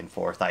back and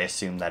forth. I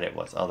assumed that it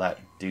was. Oh, that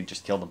dude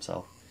just killed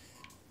himself.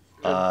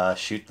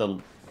 Shoot the.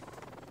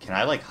 Can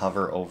I like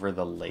hover over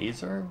the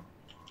laser?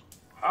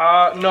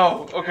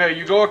 No. Okay,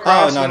 you go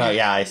across. Oh no,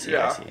 yeah, I see.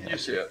 Yeah, I see. you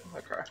see it.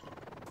 Okay.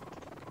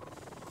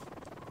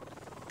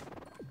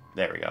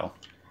 There we go.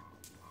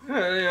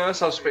 Yeah,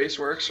 that's how space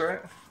works, right?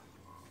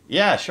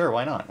 Yeah, sure.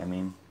 Why not? I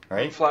mean,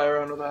 right? Fly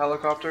around with a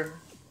helicopter.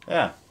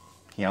 Yeah.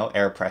 You know,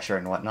 air pressure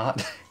and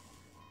whatnot.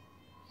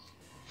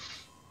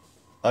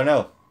 Oh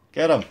no!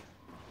 Get him!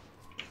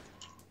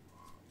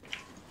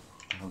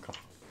 Oh god.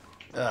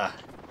 Ugh.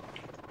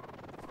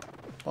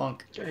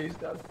 Bonk. Yeah, he's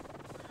dead.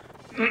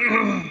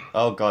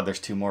 Oh god,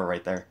 there's two more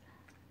right there.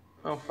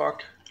 Oh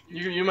fuck.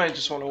 You might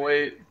just want to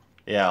wait.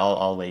 Yeah,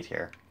 I'll wait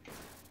here.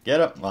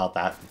 Get him! Well,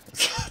 that...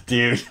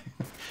 Dude.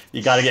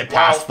 You gotta get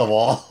past the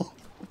wall.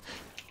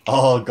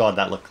 Oh god,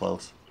 that looked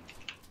close.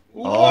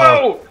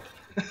 Whoa!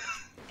 Oh.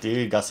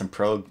 Dude, got some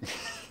pro...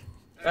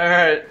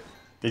 Alright.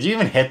 Did you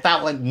even hit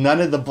that one? None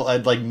of the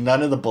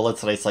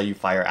bullets that I saw you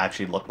fire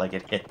actually looked like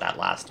it hit that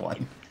last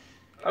one.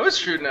 I was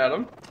shooting at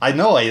him. I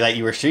know that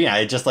you were shooting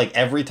at it. Just like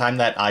every time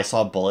that I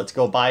saw bullets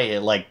go by,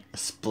 it like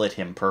split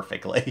him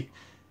perfectly.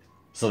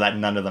 So that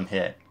none of them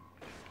hit.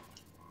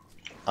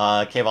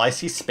 Okay, well I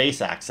see space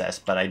access,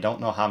 but I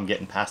don't know how I'm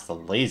getting past the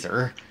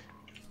laser.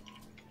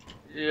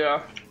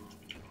 Yeah.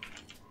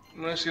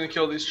 I'm just gonna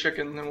kill these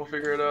chickens and then we'll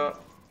figure it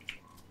out.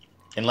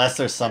 Unless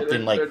there's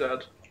something like... They're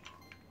dead.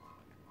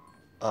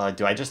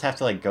 Do I just have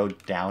to, like, go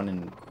down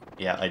and...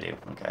 Yeah, I do.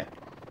 Okay.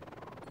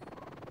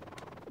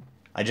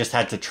 I just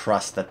had to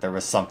trust that there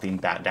was something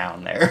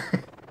down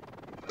there.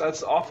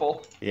 That's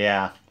awful.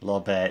 Yeah, a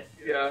little bit.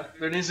 Yeah,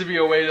 there needs to be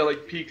a way to,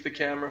 like, peek the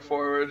camera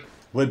forward.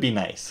 Would be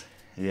nice.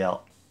 Yeah.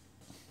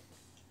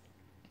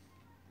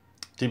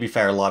 To be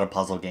fair, a lot of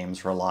puzzle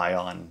games rely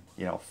on,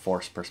 you know,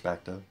 forced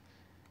perspective.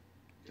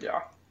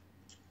 Yeah.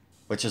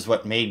 Which is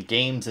what made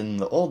games in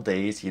the old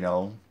days, you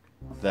know...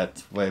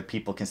 That's what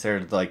people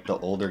considered like the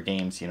older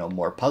games, you know,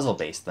 more puzzle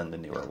based than the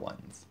newer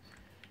ones.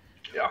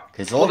 Yeah.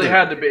 Because well, they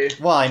had to be.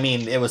 Well, I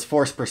mean, it was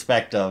forced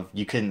perspective.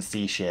 You couldn't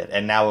see shit.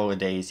 And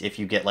nowadays, if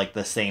you get like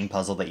the same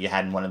puzzle that you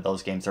had in one of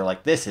those games, they're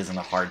like, "This isn't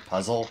a hard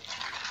puzzle,"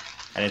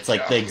 and it's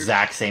like the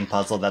exact same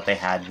puzzle that they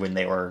had when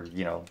they were,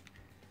 you know,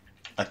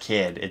 a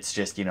kid. It's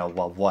just, you know,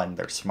 well, one,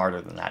 they're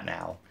smarter than that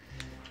now.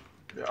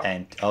 Yeah.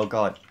 And oh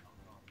god,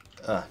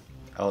 oh,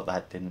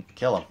 that didn't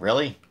kill him.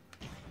 Really?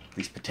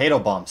 These potato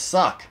bombs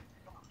suck.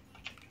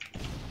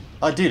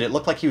 Oh, dude, it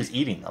looked like he was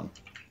eating them.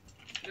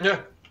 Yeah.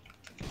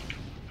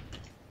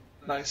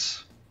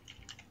 Nice.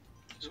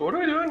 So what are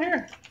we doing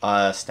here?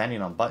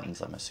 Standing on buttons,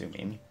 I'm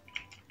assuming.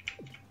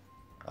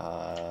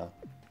 I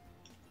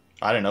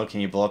don't know, can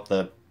you blow up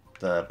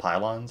the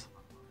pylons?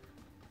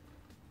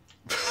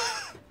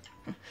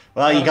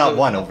 Well, you got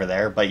one over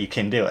there, but you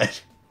can do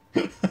it.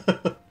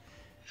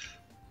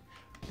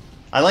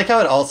 I like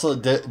how it also...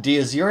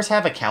 Does yours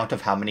have a count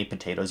of how many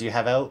potatoes you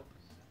have out?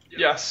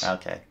 Yes.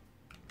 Okay.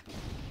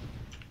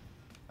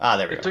 Ah,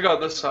 there we go. Took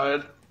out this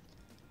side.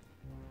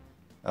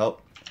 Oh.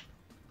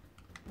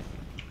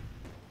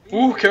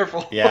 Ooh,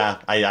 careful. Yeah,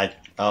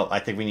 I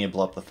think we need to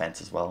blow up the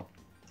fence as well.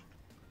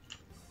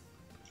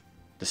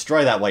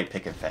 Destroy that white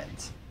picket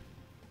fence.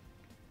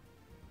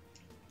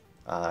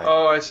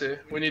 Oh, I see.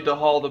 We need to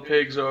haul the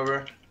pigs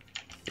over.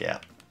 Yeah.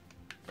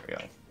 There we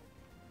go.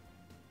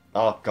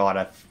 Oh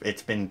god,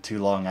 it's been too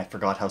long. I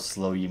forgot how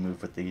slow you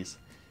move with these.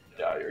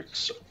 Yeah, you're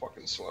so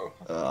fucking slow.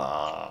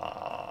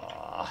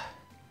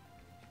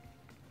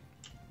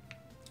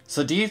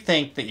 So do you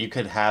think that you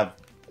could have...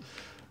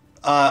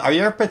 are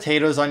your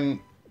potatoes on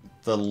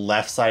the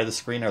left side of the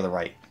screen or the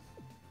right?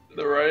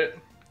 The right.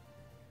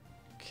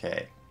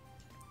 Okay.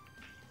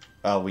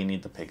 Oh, we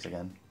need the pigs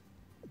again.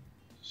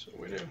 So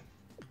we do.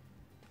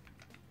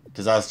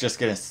 Because I was just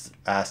going to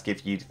ask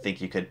if you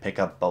think you could pick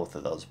up both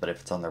of those, but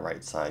if it's on the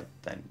right side,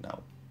 then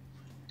no.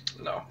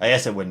 No. I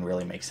guess it wouldn't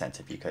really make sense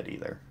if you could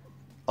either.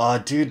 Oh,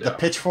 dude, the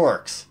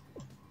pitchforks!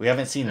 We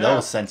haven't seen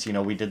those since, you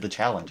know, we did the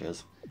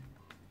challenges.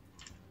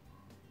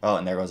 Oh,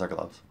 and there goes our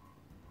gloves.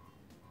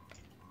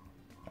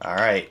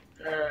 Alright.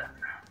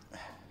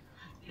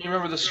 You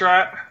remember the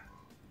strat?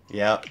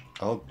 Yeah.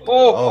 Oh,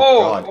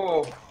 God.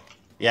 Oh.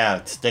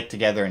 Yeah, stick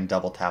together and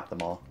double tap them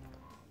all.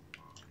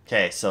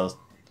 Okay, so...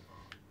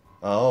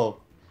 Oh.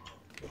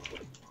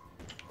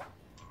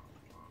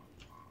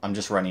 I'm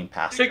just running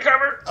past. Take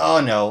cover!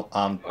 Oh, no.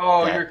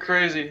 Oh, dead. you're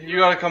crazy. You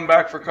gotta come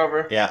back for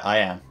cover. Yeah, I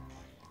am.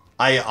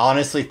 I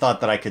honestly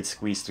thought that I could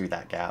squeeze through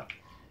that gap.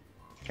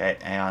 Okay,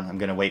 hang on. I'm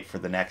gonna wait for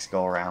the next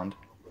go around.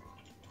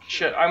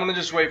 Shit, I'm gonna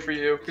just wait for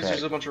you, because Okay.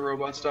 there's a bunch of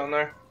robots down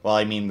there. Well,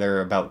 I mean,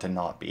 they're about to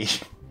not be.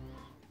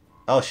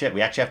 Oh, shit.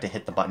 We actually have to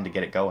hit the button to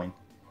get it going.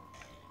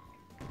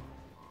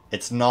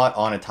 It's not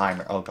on a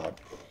timer. Oh, God.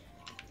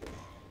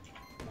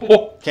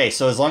 Oh, Okay,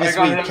 so as long I as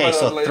got we... hit by Okay, the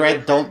so laser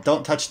thread... frame.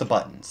 Don't touch the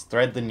buttons.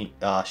 Thread the...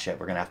 Oh, shit.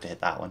 We're gonna have to hit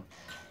that one.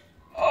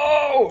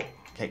 oh!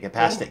 Okay, get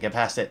past it. Get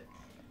past it.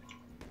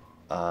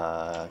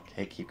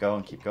 Okay, keep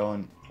going. Keep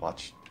going.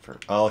 Watch for...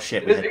 Oh,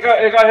 shit. We hit It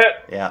got hit.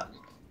 Yeah.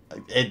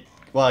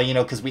 Well, you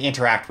know, because we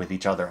interact with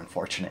each other,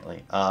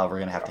 unfortunately. We're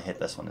going to have to hit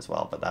this one as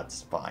well, but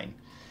that's fine.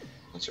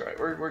 That's alright,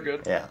 we're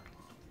good. Yeah.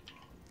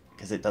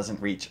 Because it doesn't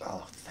reach...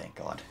 Oh, thank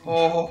God.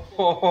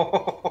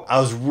 Oh. I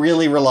was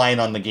really relying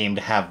on the game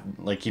to have,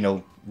 like, you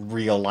know,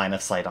 real line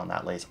of sight on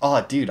that laser.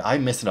 Oh, dude,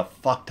 I'm missing a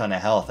fuck ton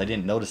of health. I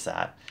didn't notice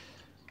that.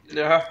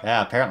 Yeah.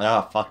 Yeah, apparently I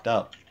got fucked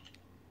up.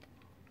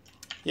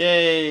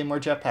 Yay,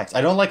 more jetpacks.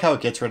 I don't like how it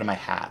gets rid of my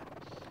hat.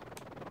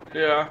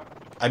 Yeah.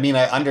 I mean,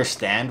 I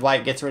understand why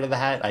it gets rid of the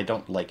hat. I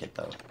don't like it,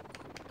 though.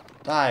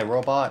 Die,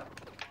 robot.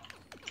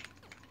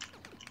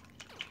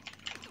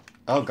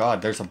 Oh,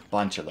 God, there's a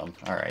bunch of them.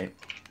 Alright.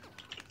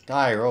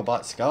 Die,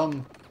 robot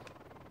scum.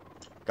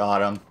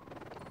 Got him.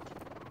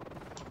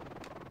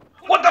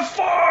 What the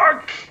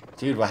fuck?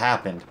 Dude, what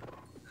happened?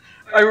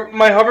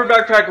 My hover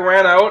backpack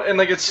ran out and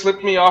like it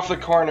slipped me off the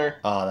corner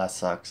Oh, that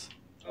sucks.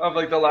 of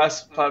like the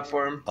last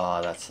platform.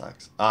 Oh, that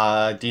sucks.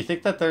 Do you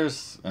think that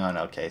there's... Oh,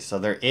 no, okay, so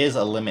there is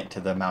a limit to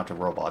the amount of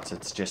robots.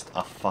 It's just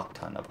a fuck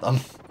ton of them.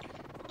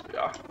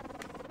 Yeah.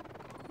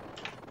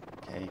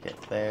 Okay, get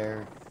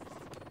there.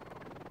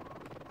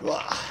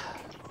 Ugh.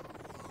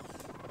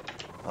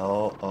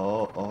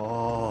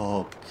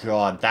 Oh,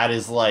 God, that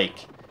is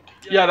like...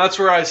 Yeah, that's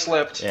where I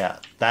slipped. Yeah,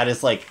 that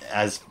is like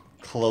as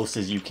close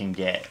as you can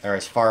get, or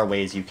as far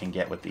away as you can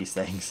get with these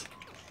things.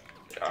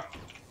 Yeah.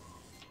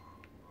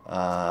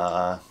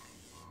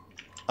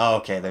 Oh,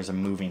 okay, there's a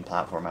moving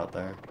platform out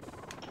there.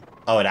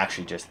 Oh, it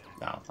actually just...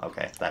 Oh,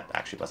 okay, that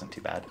actually wasn't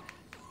too bad.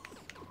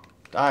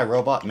 Die,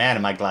 robot. Man,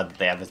 am I glad that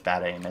they have as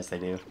bad aim as they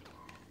do.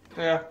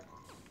 Yeah.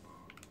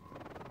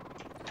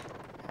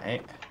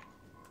 Alright.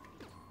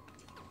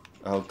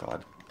 Oh,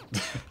 God.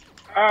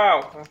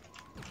 Ow.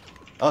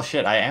 Oh,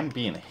 shit, I am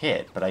being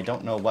hit, but I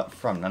don't know what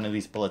from. None of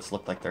these bullets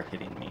look like they're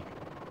hitting me.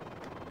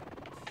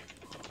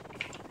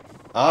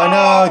 Oh,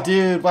 no,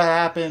 dude, what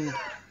happened?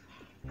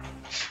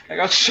 I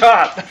got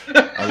shot.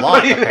 A lot,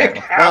 What do you think apparently.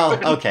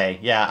 happened? Well, okay,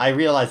 yeah, I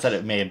realized that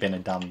it may have been a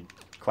dumb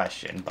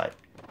question, but...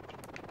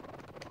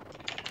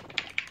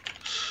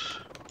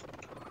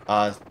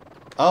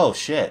 Oh,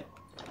 shit.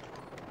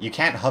 You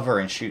can't hover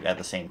and shoot at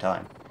the same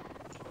time.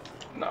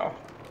 No.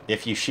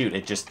 If you shoot,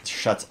 it just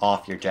shuts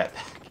off your jetpack.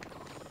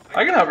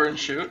 I can hover and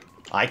shoot.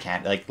 I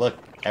can't. Like, look,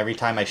 every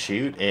time I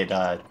shoot, it,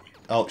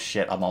 Oh,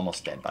 shit, I'm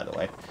almost dead, by the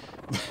way.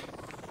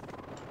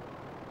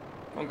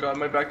 Oh god,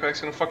 my backpack's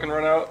gonna fucking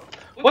run out.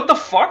 What the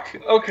fuck?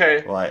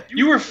 Okay. What?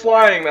 You were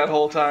flying that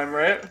whole time,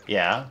 right?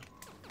 Yeah?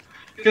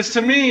 Because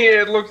to me,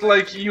 it looked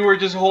like you were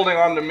just holding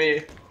on to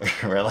me.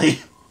 Really?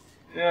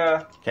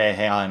 Yeah. Okay,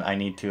 hang on. I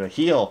need to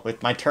heal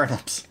with my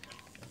turnips.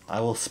 I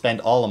will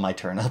spend all of my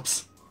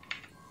turnips.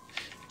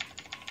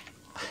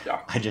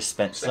 Yeah. I just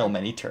spent so Same.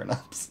 many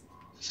turnips.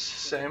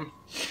 Same.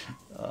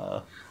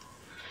 Uh,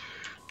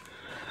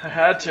 I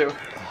had to.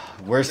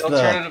 where's The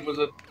alternative was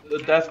the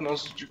death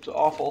nose, which was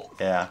awful.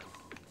 Yeah.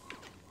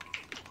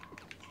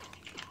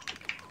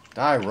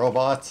 Die,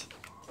 robots.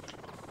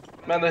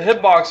 Man, the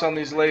hitbox on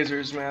these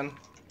lasers, man.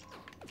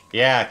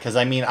 Yeah, because,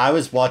 I mean, I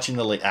was watching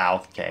the... Ow,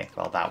 okay.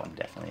 Well, that one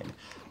definitely...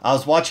 I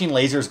was watching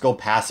lasers go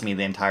past me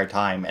the entire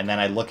time, and then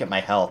I look at my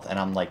health, and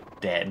I'm,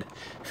 like, dead.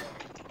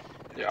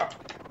 Yeah.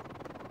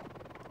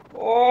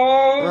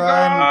 Oh, Run!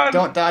 God!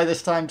 Don't die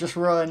this time, just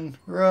run!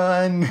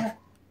 Run!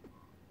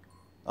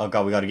 Oh,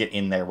 God, we gotta get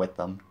in there with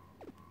them.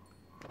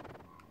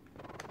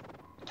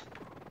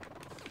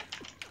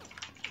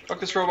 Fuck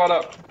this robot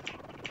up.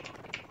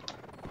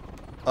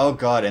 Oh,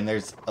 God, and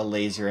there's a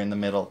laser in the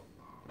middle.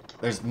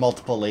 There's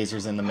multiple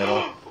lasers in the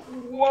middle.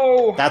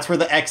 Whoa! That's where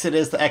the exit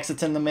is. The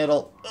exit's in the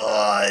middle.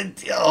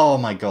 Oh,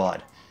 my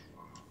God.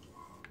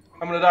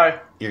 I'm gonna die.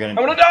 You're gonna...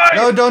 I'm gonna die!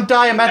 No, don't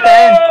die. I'm at No! the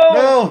end.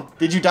 No!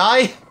 Did you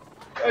die?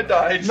 I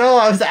died. No,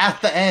 I was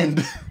at the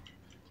end.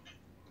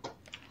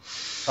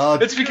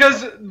 It's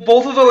because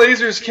both of the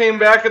lasers came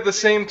back at the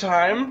same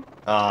time,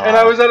 uh, and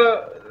I was at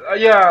a...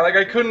 yeah, like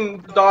I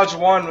couldn't dodge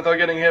one without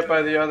getting hit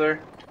by the other.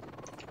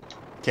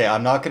 Okay,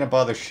 I'm not gonna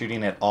bother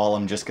shooting at all.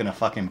 I'm just gonna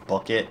fucking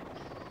book it.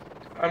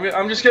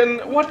 I'm just getting...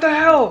 What the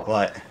hell?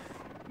 What?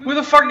 Who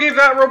the fuck gave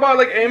that robot,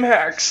 like, aim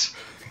hacks?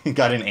 You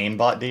got an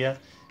aimbot, do you?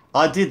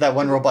 Oh, dude, that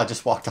one robot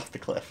just walked off the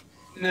cliff.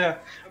 Yeah,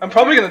 I'm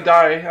probably gonna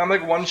die. I'm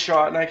like one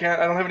shot, and I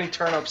don't have any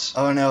turnips.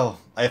 Oh no!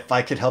 If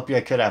I could help you,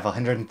 I could have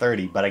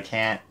 130, but I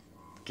can't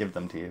give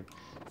them to you.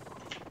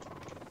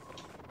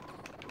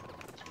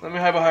 Let me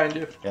hide behind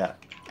you. Yeah.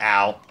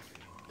 Ow.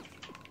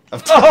 Oh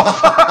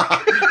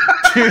fuck!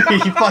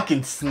 Dude, he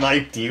fucking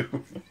sniped you.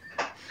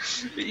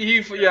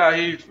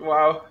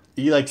 Wow.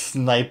 He like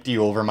sniped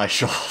you over my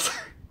shoulder.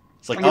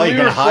 It's like, When oh, we you're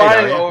were gonna hide, are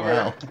flying you? over.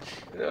 Wow.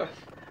 Yeah.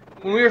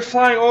 When we were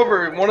flying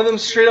over, one of them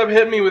straight up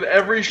hit me with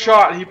every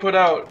shot he put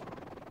out.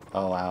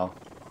 Oh wow.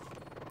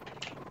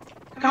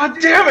 God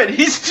damn it!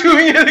 He's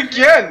doing it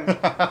again.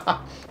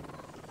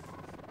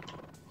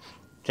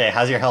 Okay,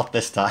 how's your health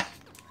this time?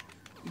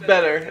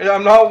 Better.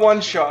 I'm not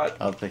one shot.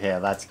 Okay,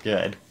 that's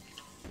good.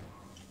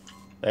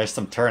 There's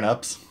some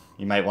turnips.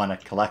 You might want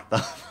to collect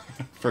them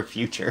for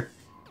future.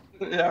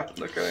 Yeah.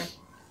 Okay.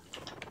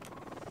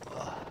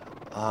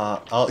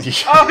 Oh, you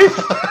Oh, you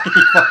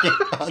fucking,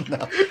 oh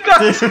no.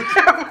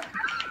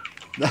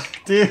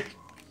 Dude.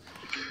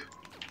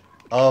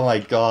 Oh my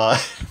god.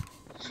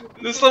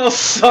 This level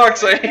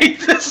sucks. I hate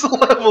this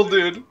level,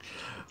 dude.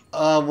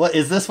 What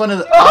is this one of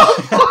the...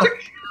 Oh, fuck.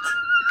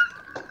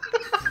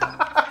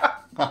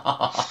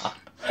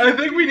 I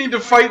think we need to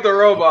fight the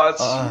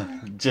robots.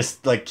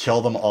 Just, like,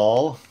 kill them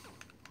all?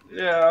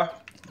 Yeah.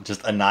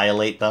 Just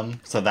annihilate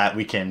them so that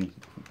we can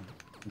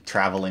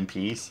travel in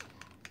peace?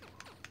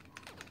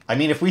 I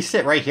mean, if we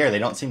sit right here, they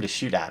don't seem to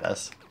shoot at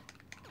us.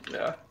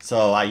 Yeah.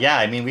 So, yeah,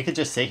 I mean, we could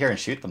just sit here and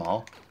shoot them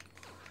all.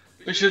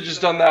 We should have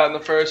just done that in the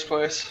first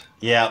place.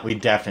 Yeah, we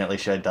definitely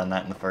should have done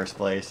that in the first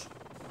place.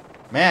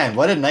 Man,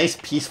 what a nice,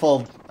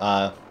 peaceful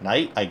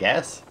night, I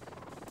guess.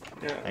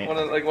 Yeah,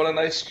 what a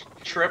nice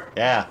trip.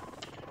 Yeah.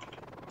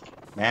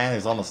 Man,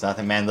 there's almost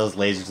nothing. Man, those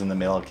lasers in the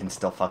middle can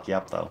still fuck you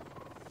up, though.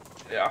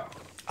 Yeah.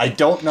 I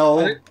don't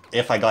know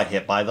if I got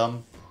hit by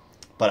them,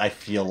 but I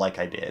feel like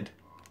I did.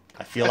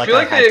 I feel like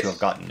I had to have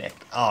gotten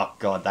nicked. Oh,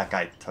 God, that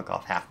guy took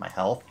off half my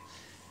health.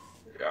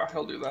 Yeah,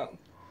 he'll do that.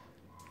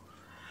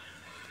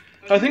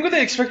 I think what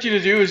they expect you to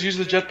do is use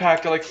the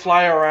jetpack to, like,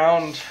 fly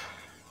around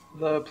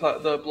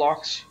the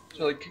blocks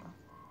to, like,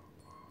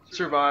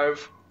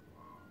 survive.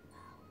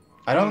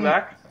 I don't.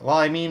 Back? Well,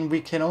 I mean,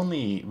 we can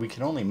only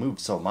move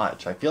so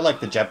much. I feel like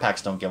the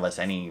jetpacks don't give us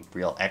any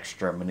real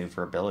extra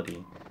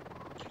maneuverability.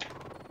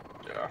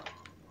 Yeah.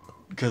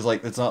 Because,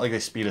 like, it's not like they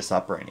speed us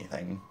up or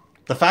anything.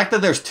 The fact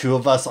that there's two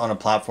of us on a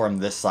platform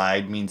this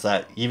side means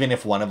that even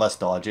if one of us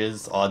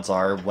dodges, odds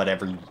are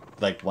whatever,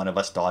 like, one of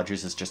us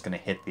dodges is just going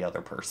to hit the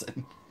other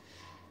person.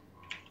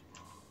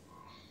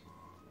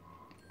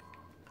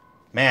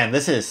 Man,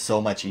 this is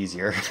so much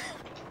easier.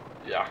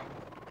 Yeah.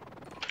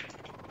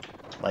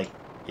 Like,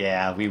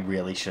 yeah, we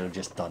really should have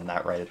just done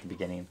that right at the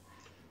beginning.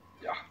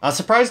 Yeah. I'm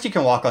surprised you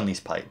can walk on these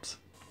pipes.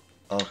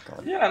 Oh,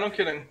 God. Yeah, no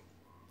kidding.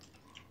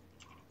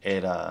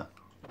 It's a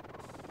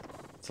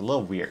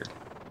little weird.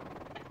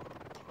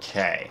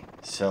 Okay,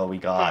 so we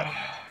got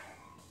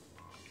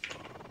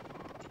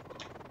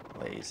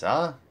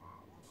laser.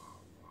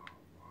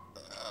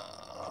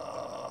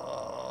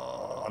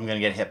 I'm gonna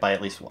get hit by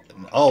at least one.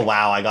 Oh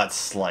wow, I got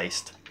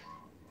sliced.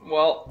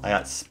 Well, I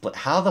got split.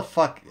 How the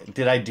fuck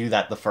did I do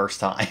that the first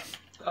time?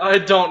 I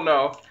don't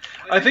know.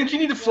 I think you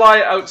need to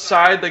fly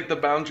outside, like, the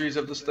boundaries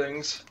of these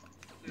things.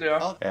 Yeah.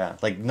 Oh, yeah,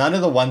 like none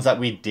of the ones that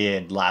we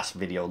did last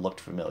video looked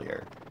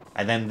familiar.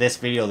 And then this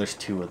video, there's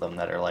two of them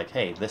that are like,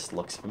 hey, this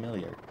looks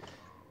familiar.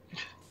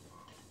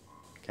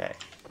 Okay,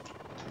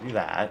 do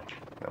that.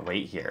 I'm gonna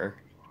wait here.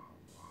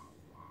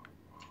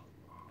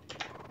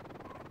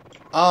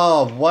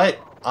 Oh, what?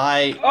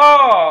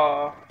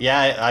 Oh! Yeah,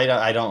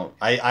 I don't...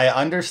 I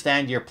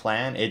understand your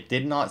plan. It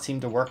did not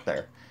seem to work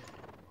there.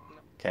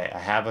 Okay, I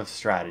have a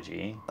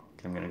strategy.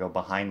 I'm gonna go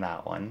behind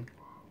that one.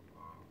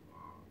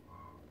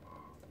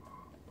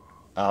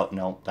 Oh,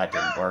 no, that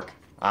didn't work.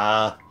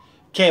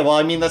 Okay, well,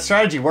 I mean, the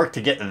strategy worked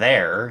to get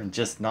there,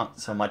 just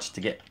not so much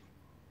to get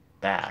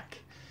back.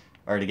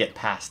 Or to get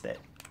past it.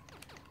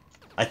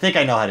 I think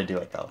I know how to do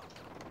it, though.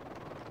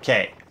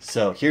 Okay,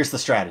 so here's the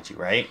strategy,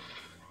 right?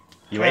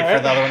 You wait for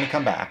the other one to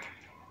come back.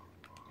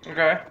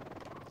 Okay.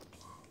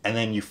 And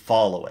then you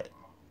follow it.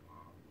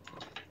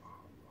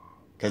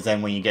 Because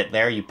then when you get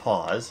there, you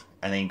pause,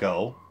 and then you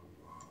go.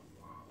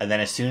 And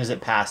then as soon as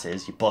it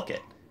passes, you book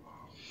it.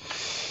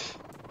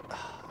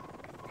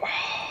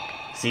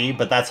 See?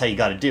 But that's how you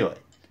gotta do it.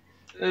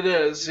 It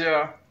is,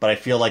 yeah. But I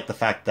feel like the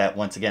fact that,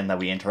 once again, that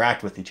we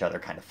interact with each other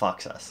kind of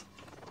fucks us.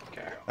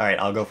 Okay. Alright,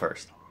 I'll go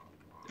first.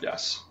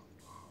 Yes.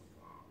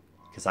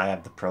 Because I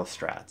have the pro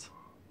strats.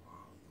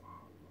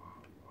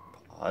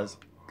 Pause.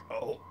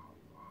 Go.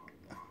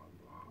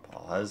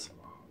 Pause.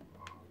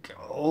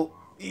 Go.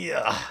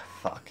 Yeah.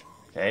 Fuck.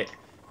 Okay.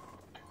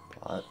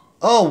 Pause.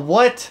 Oh,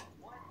 what?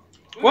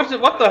 What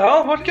the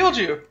hell? What killed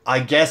you? I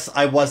guess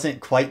I wasn't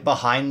quite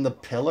behind the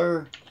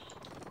pillar.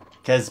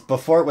 Because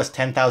before it was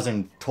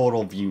 10,000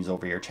 total views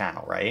over your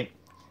channel, right?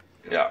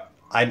 Yeah.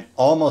 I'm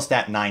almost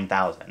at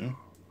 9,000.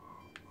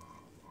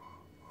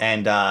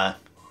 And,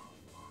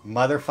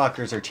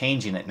 motherfuckers are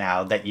changing it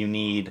now that you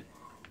need,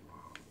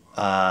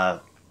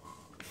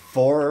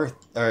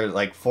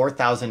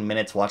 4,000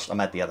 minutes watched. I'm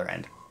at the other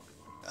end.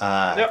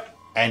 Yep.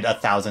 And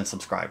 1,000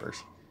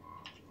 subscribers.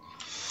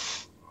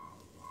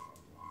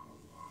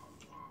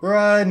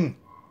 Run!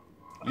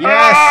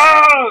 Yes!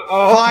 Ah!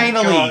 Oh,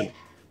 Finally!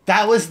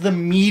 That was the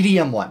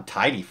medium one.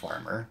 Tidy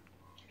Farmer.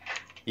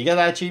 You got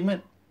that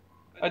achievement?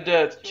 I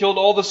did. Killed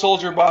all the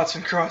soldier bots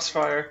in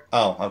Crossfire.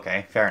 Oh,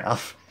 okay. Fair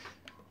enough.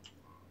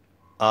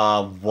 What?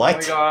 Oh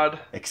my god.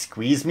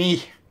 Excuse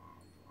me?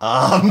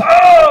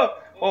 Oh!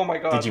 Oh my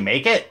god. Did you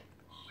make it?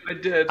 I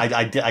did.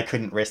 I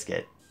couldn't risk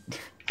it.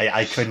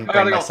 I couldn't I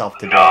bring gotta go. myself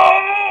to do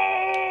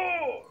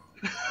No!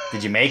 it.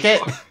 Did you make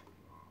it?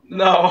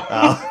 No.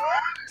 Oh.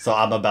 So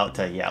I'm about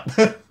to, yeah.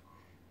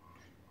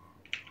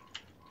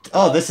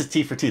 Oh, this is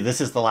T for 2.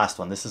 This is the last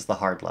one. This is the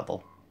hard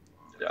level.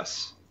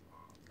 Yes.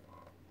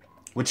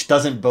 Which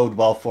doesn't bode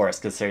well for us,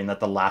 considering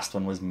that the last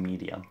one was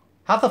medium.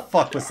 How the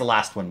fuck was the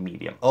last one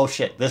medium? Oh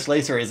shit, this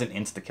laser is an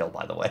insta-kill,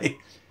 by the way.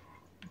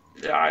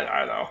 Yeah,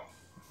 I know.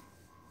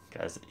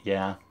 Guys,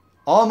 yeah.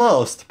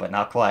 Almost, but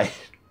not quite.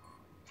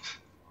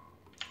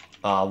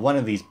 One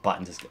of these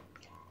buttons is good.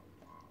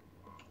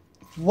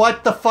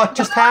 What the fuck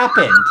just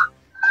happened?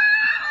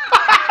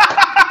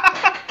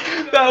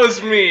 That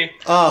was me.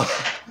 Oh.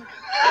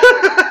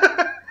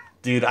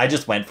 Dude, I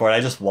just went for it. I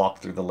just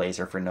walked through the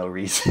laser for no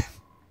reason.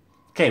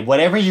 Okay,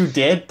 whatever you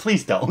did,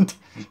 please don't.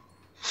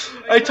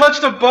 I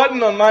touched a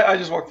button on my... I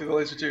just walked through the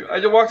laser too. I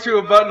just walked through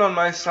a button on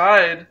my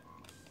side.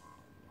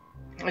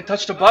 I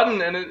touched a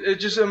button and it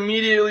just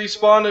immediately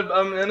spawned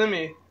an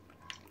enemy.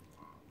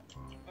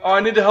 Oh, I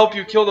need to help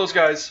you kill those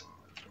guys.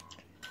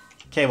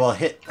 Okay, well,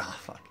 hit... Oh,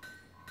 fuck.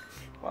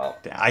 Well,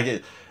 I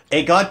did...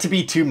 It got to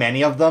be too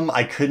many of them.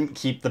 I couldn't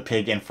keep the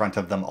pig in front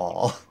of them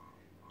all.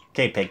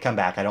 Okay, pig, come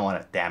back. I don't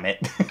want to... Damn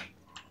it.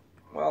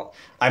 well.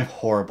 I'm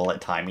horrible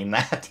at timing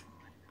that.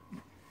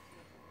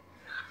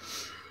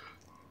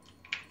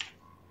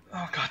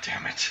 Oh, god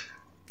damn it.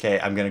 Okay,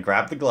 I'm gonna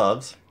grab the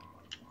gloves.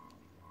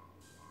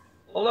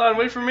 Hold on,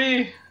 wait for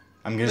me.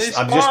 I'm just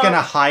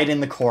gonna hide in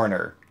the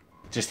corner.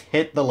 Just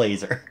hit the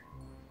laser.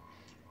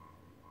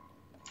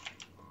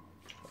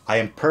 I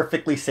am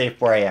perfectly safe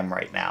where I am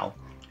right now.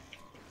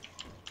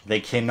 They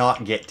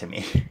cannot get to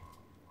me.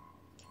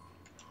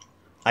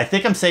 I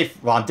think I'm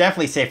safe. Well, I'm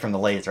definitely safe from the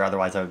laser,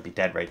 otherwise I would be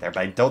dead right there.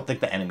 But I don't think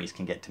the enemies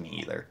can get to me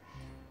either.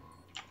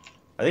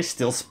 Are they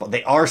still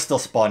they are still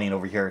spawning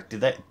over here.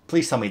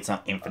 Please tell me it's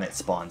not infinite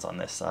spawns on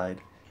this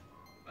side.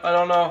 I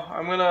don't know.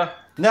 I'm gonna...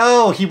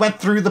 No, he went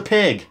through the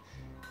pig.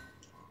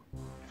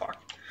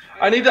 Fuck.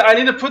 I need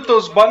to put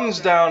those buttons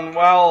down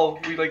while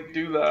we like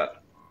do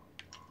that.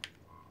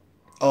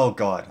 Oh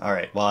god. All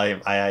right. Well,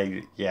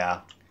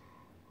 yeah.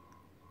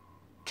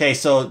 Okay,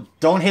 so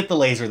don't hit the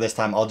laser this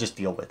time. I'll just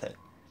deal with it.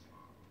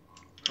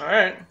 All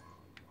right.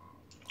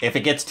 If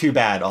it gets too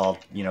bad, I'll,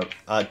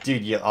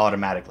 dude, you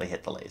automatically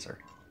hit the laser.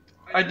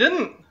 I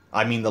didn't.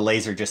 I mean, the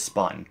laser just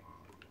spun.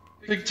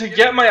 To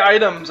get my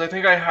items, I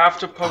think I have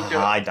to poke it.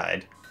 I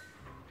died.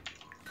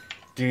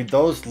 Dude,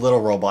 those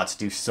little robots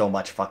do so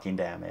much fucking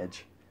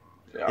damage.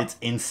 Yeah. It's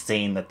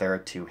insane that they're a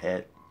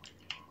 2-hit.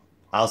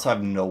 I also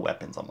have no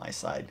weapons on my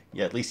side.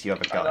 Yeah, at least you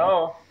have a gun. I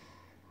know.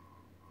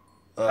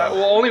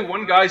 Well, only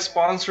one guy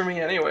spawns for me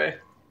anyway.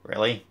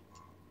 Really?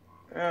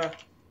 Yeah.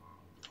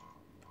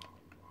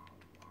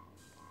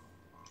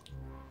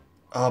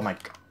 Oh my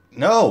god.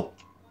 No!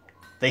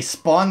 They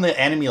spawn the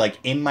enemy, like,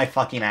 in my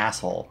fucking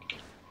asshole.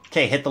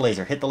 Okay, hit the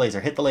laser, hit the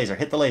laser, hit the laser,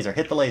 hit the laser,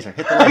 hit the laser,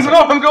 hit the laser.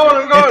 I'm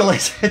going! Hit the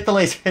laser, hit the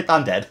laser,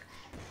 I'm dead.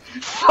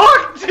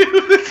 Fuck,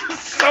 dude, this is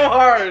so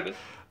hard.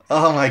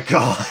 Oh my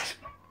god.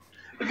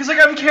 Because, like,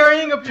 I'm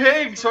carrying a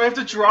pig, so I have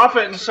to drop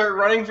it and start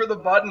running for the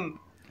button.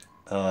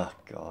 Oh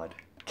god.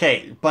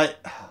 Okay,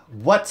 but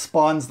what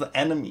spawns the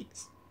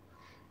enemies?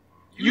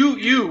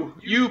 You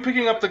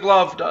picking up the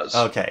glove does.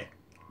 Okay.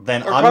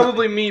 Then or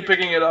probably me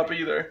picking it up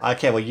either.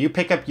 Okay, well, you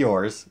pick up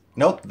yours.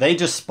 Nope, they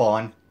just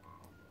spawn.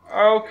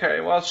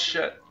 Okay, well,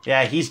 shit.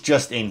 Yeah, he's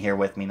just in here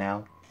with me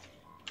now.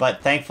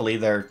 But thankfully,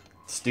 they're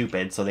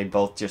stupid, so they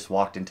both just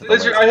walked into the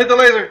laser. I hit the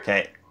laser!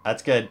 Okay,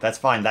 that's good. That's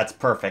fine. That's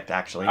perfect,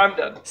 actually. I'm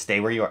dead.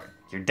 Stay where you are.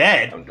 You're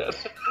dead? I'm dead.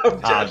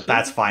 I'm dead.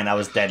 That's fine. I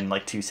was dead in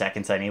like 2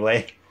 seconds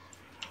anyway.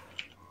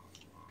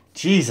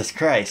 Jesus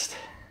Christ.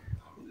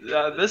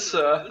 Yeah, this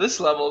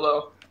level,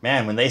 though.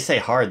 Man, when they say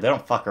hard, they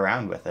don't fuck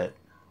around with it.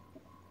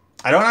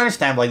 I don't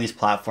understand why these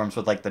platforms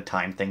with, like, the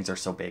time things are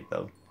so big,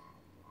 though.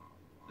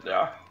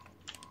 Yeah.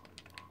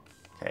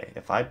 Okay,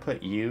 if I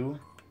put you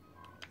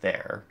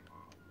there...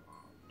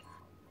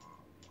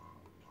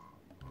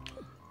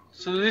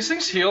 So do these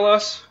things heal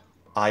us?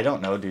 I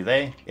don't know, do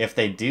they? If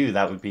they do,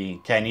 that would be...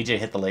 Okay, I need you to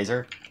hit the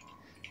laser.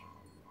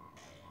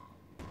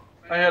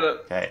 I hit it.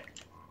 Okay.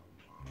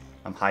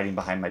 I'm hiding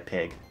behind my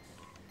pig.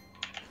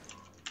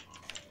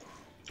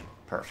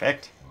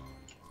 Perfect.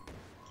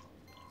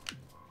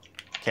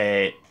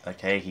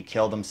 Okay, he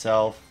killed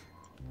himself.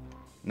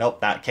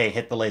 Nope, okay,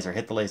 hit the laser,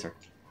 hit the laser.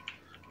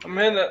 I'm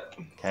in it.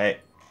 Okay,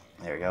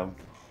 there we go.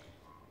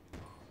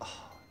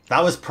 Oh,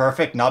 that was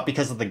perfect, not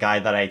because of the guy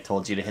that I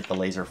told you to hit the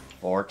laser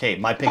for. Okay,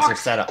 my pigs are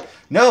set up.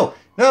 No!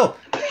 No!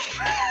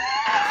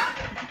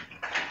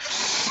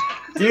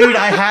 Dude,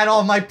 I had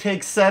all my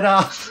pigs set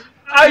up.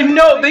 I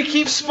know, they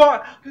keep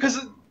spawn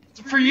because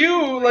for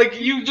you, like,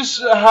 you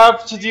just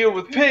have to deal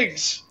with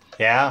pigs.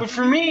 Yeah. But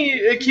for me,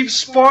 it keeps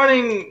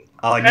spawning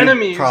and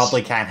enemies. You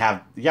probably can't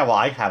have. Yeah, well,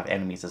 I have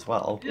enemies as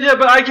well. Yeah,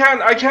 but I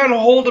can't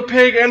hold a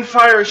pig and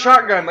fire a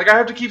shotgun. Like, I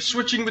have to keep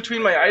switching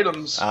between my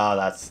items. Oh,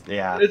 that's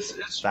yeah.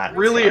 It's that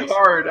really sucks.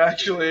 hard,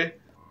 actually.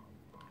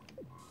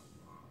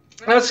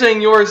 I'm not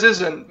saying yours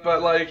isn't,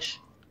 but like.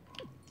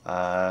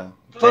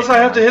 Plus, I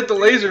have to hit the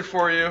laser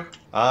for you.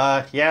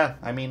 Yeah.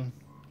 I mean.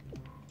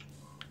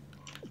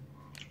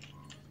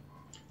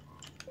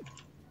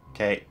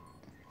 Okay.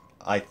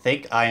 I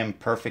think I am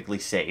perfectly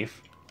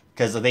safe.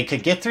 Because they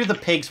could get through the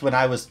pigs when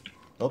I was...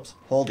 Oops.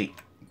 Holding...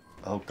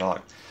 Oh,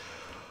 God.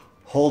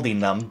 Holding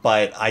them.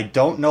 But I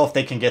don't know if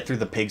they can get through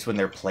the pigs when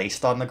they're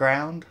placed on the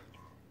ground.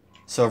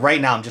 So right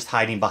now I'm just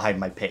hiding behind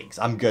my pigs.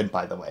 I'm good,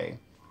 by the way.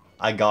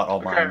 I got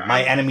all mine.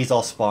 My enemies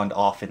all spawned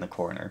off in the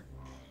corner.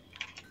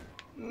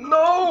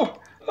 No!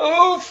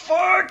 Oh,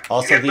 fuck!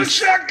 Also, Get the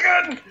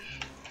shotgun!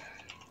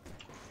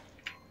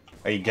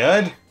 Are you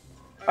good?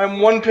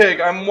 I'm one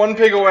pig. I'm one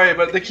pig away,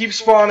 but they keep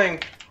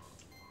spawning.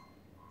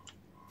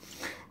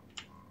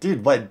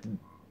 Dude, what?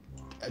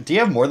 Do you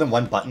have more than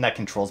one button that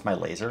controls my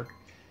laser?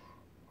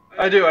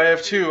 I do. I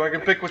have two. I can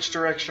pick which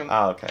direction.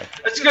 Oh, okay.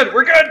 It's good.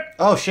 We're good.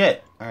 Oh,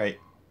 shit. All right.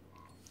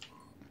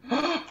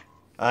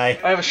 I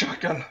have a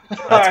shotgun.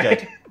 That's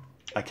good.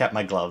 I kept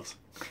my gloves.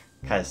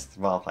 Because,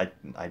 well,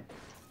 I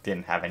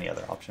didn't have any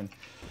other option.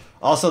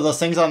 Also, those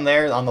things on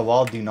there, on the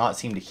wall, do not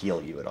seem to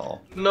heal you at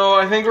all. No,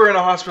 I think we're in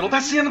a hospital.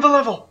 That's the end of the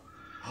level.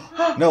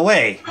 No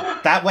way.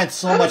 That went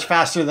so much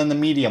faster than the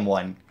medium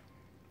one.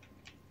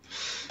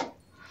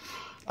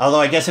 Although,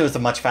 I guess it was a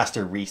much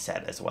faster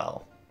reset as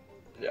well.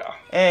 Yeah.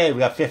 Hey, we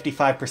got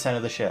 55%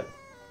 of the ship.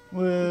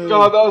 Woo.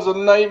 God, that was a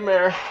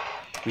nightmare.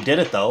 We did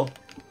it, though.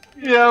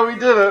 Yeah, we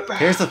did it.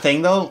 Here's the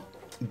thing, though.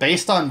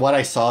 Based on what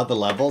I saw of the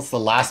levels, the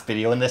last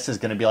video in this is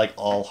going to be, like,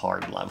 all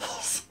hard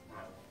levels.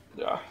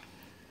 Yeah.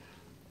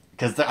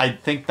 Because I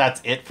think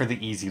that's it for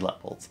the easy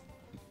levels.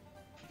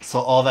 So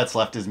all that's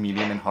left is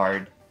medium and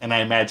hard. And I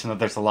imagine that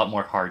there's a lot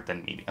more hard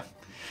than medium.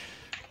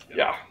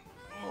 Yeah.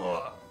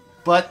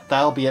 But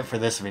that'll be it for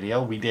this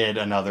video. We did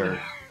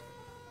another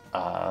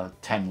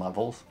 10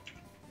 levels.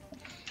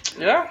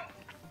 Yeah.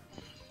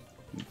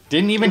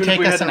 Didn't even take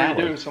us an hour.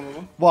 Redo some of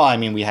them. Well, I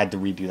mean, we had to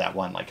redo that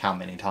one like how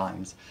many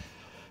times?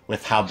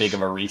 With how big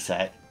of a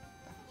reset.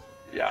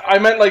 Yeah, I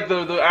meant like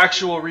the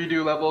actual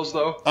redo levels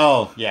though.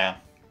 Oh, yeah.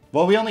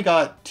 Well, we only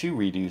got 2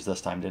 redos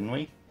this time, didn't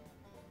we?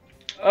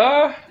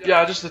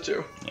 Yeah, just the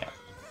 2. Yeah.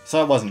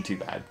 So it wasn't too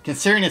bad.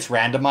 Considering it's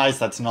randomized,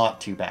 that's not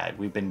too bad.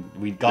 We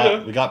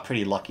got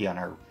pretty lucky on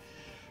our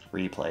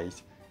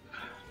replays.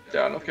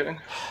 Yeah, no kidding.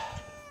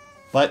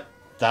 But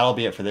that'll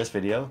be it for this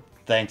video.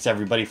 Thanks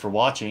everybody for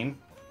watching,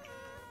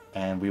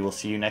 and we will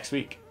see you next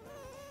week.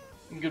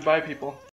 Goodbye, people.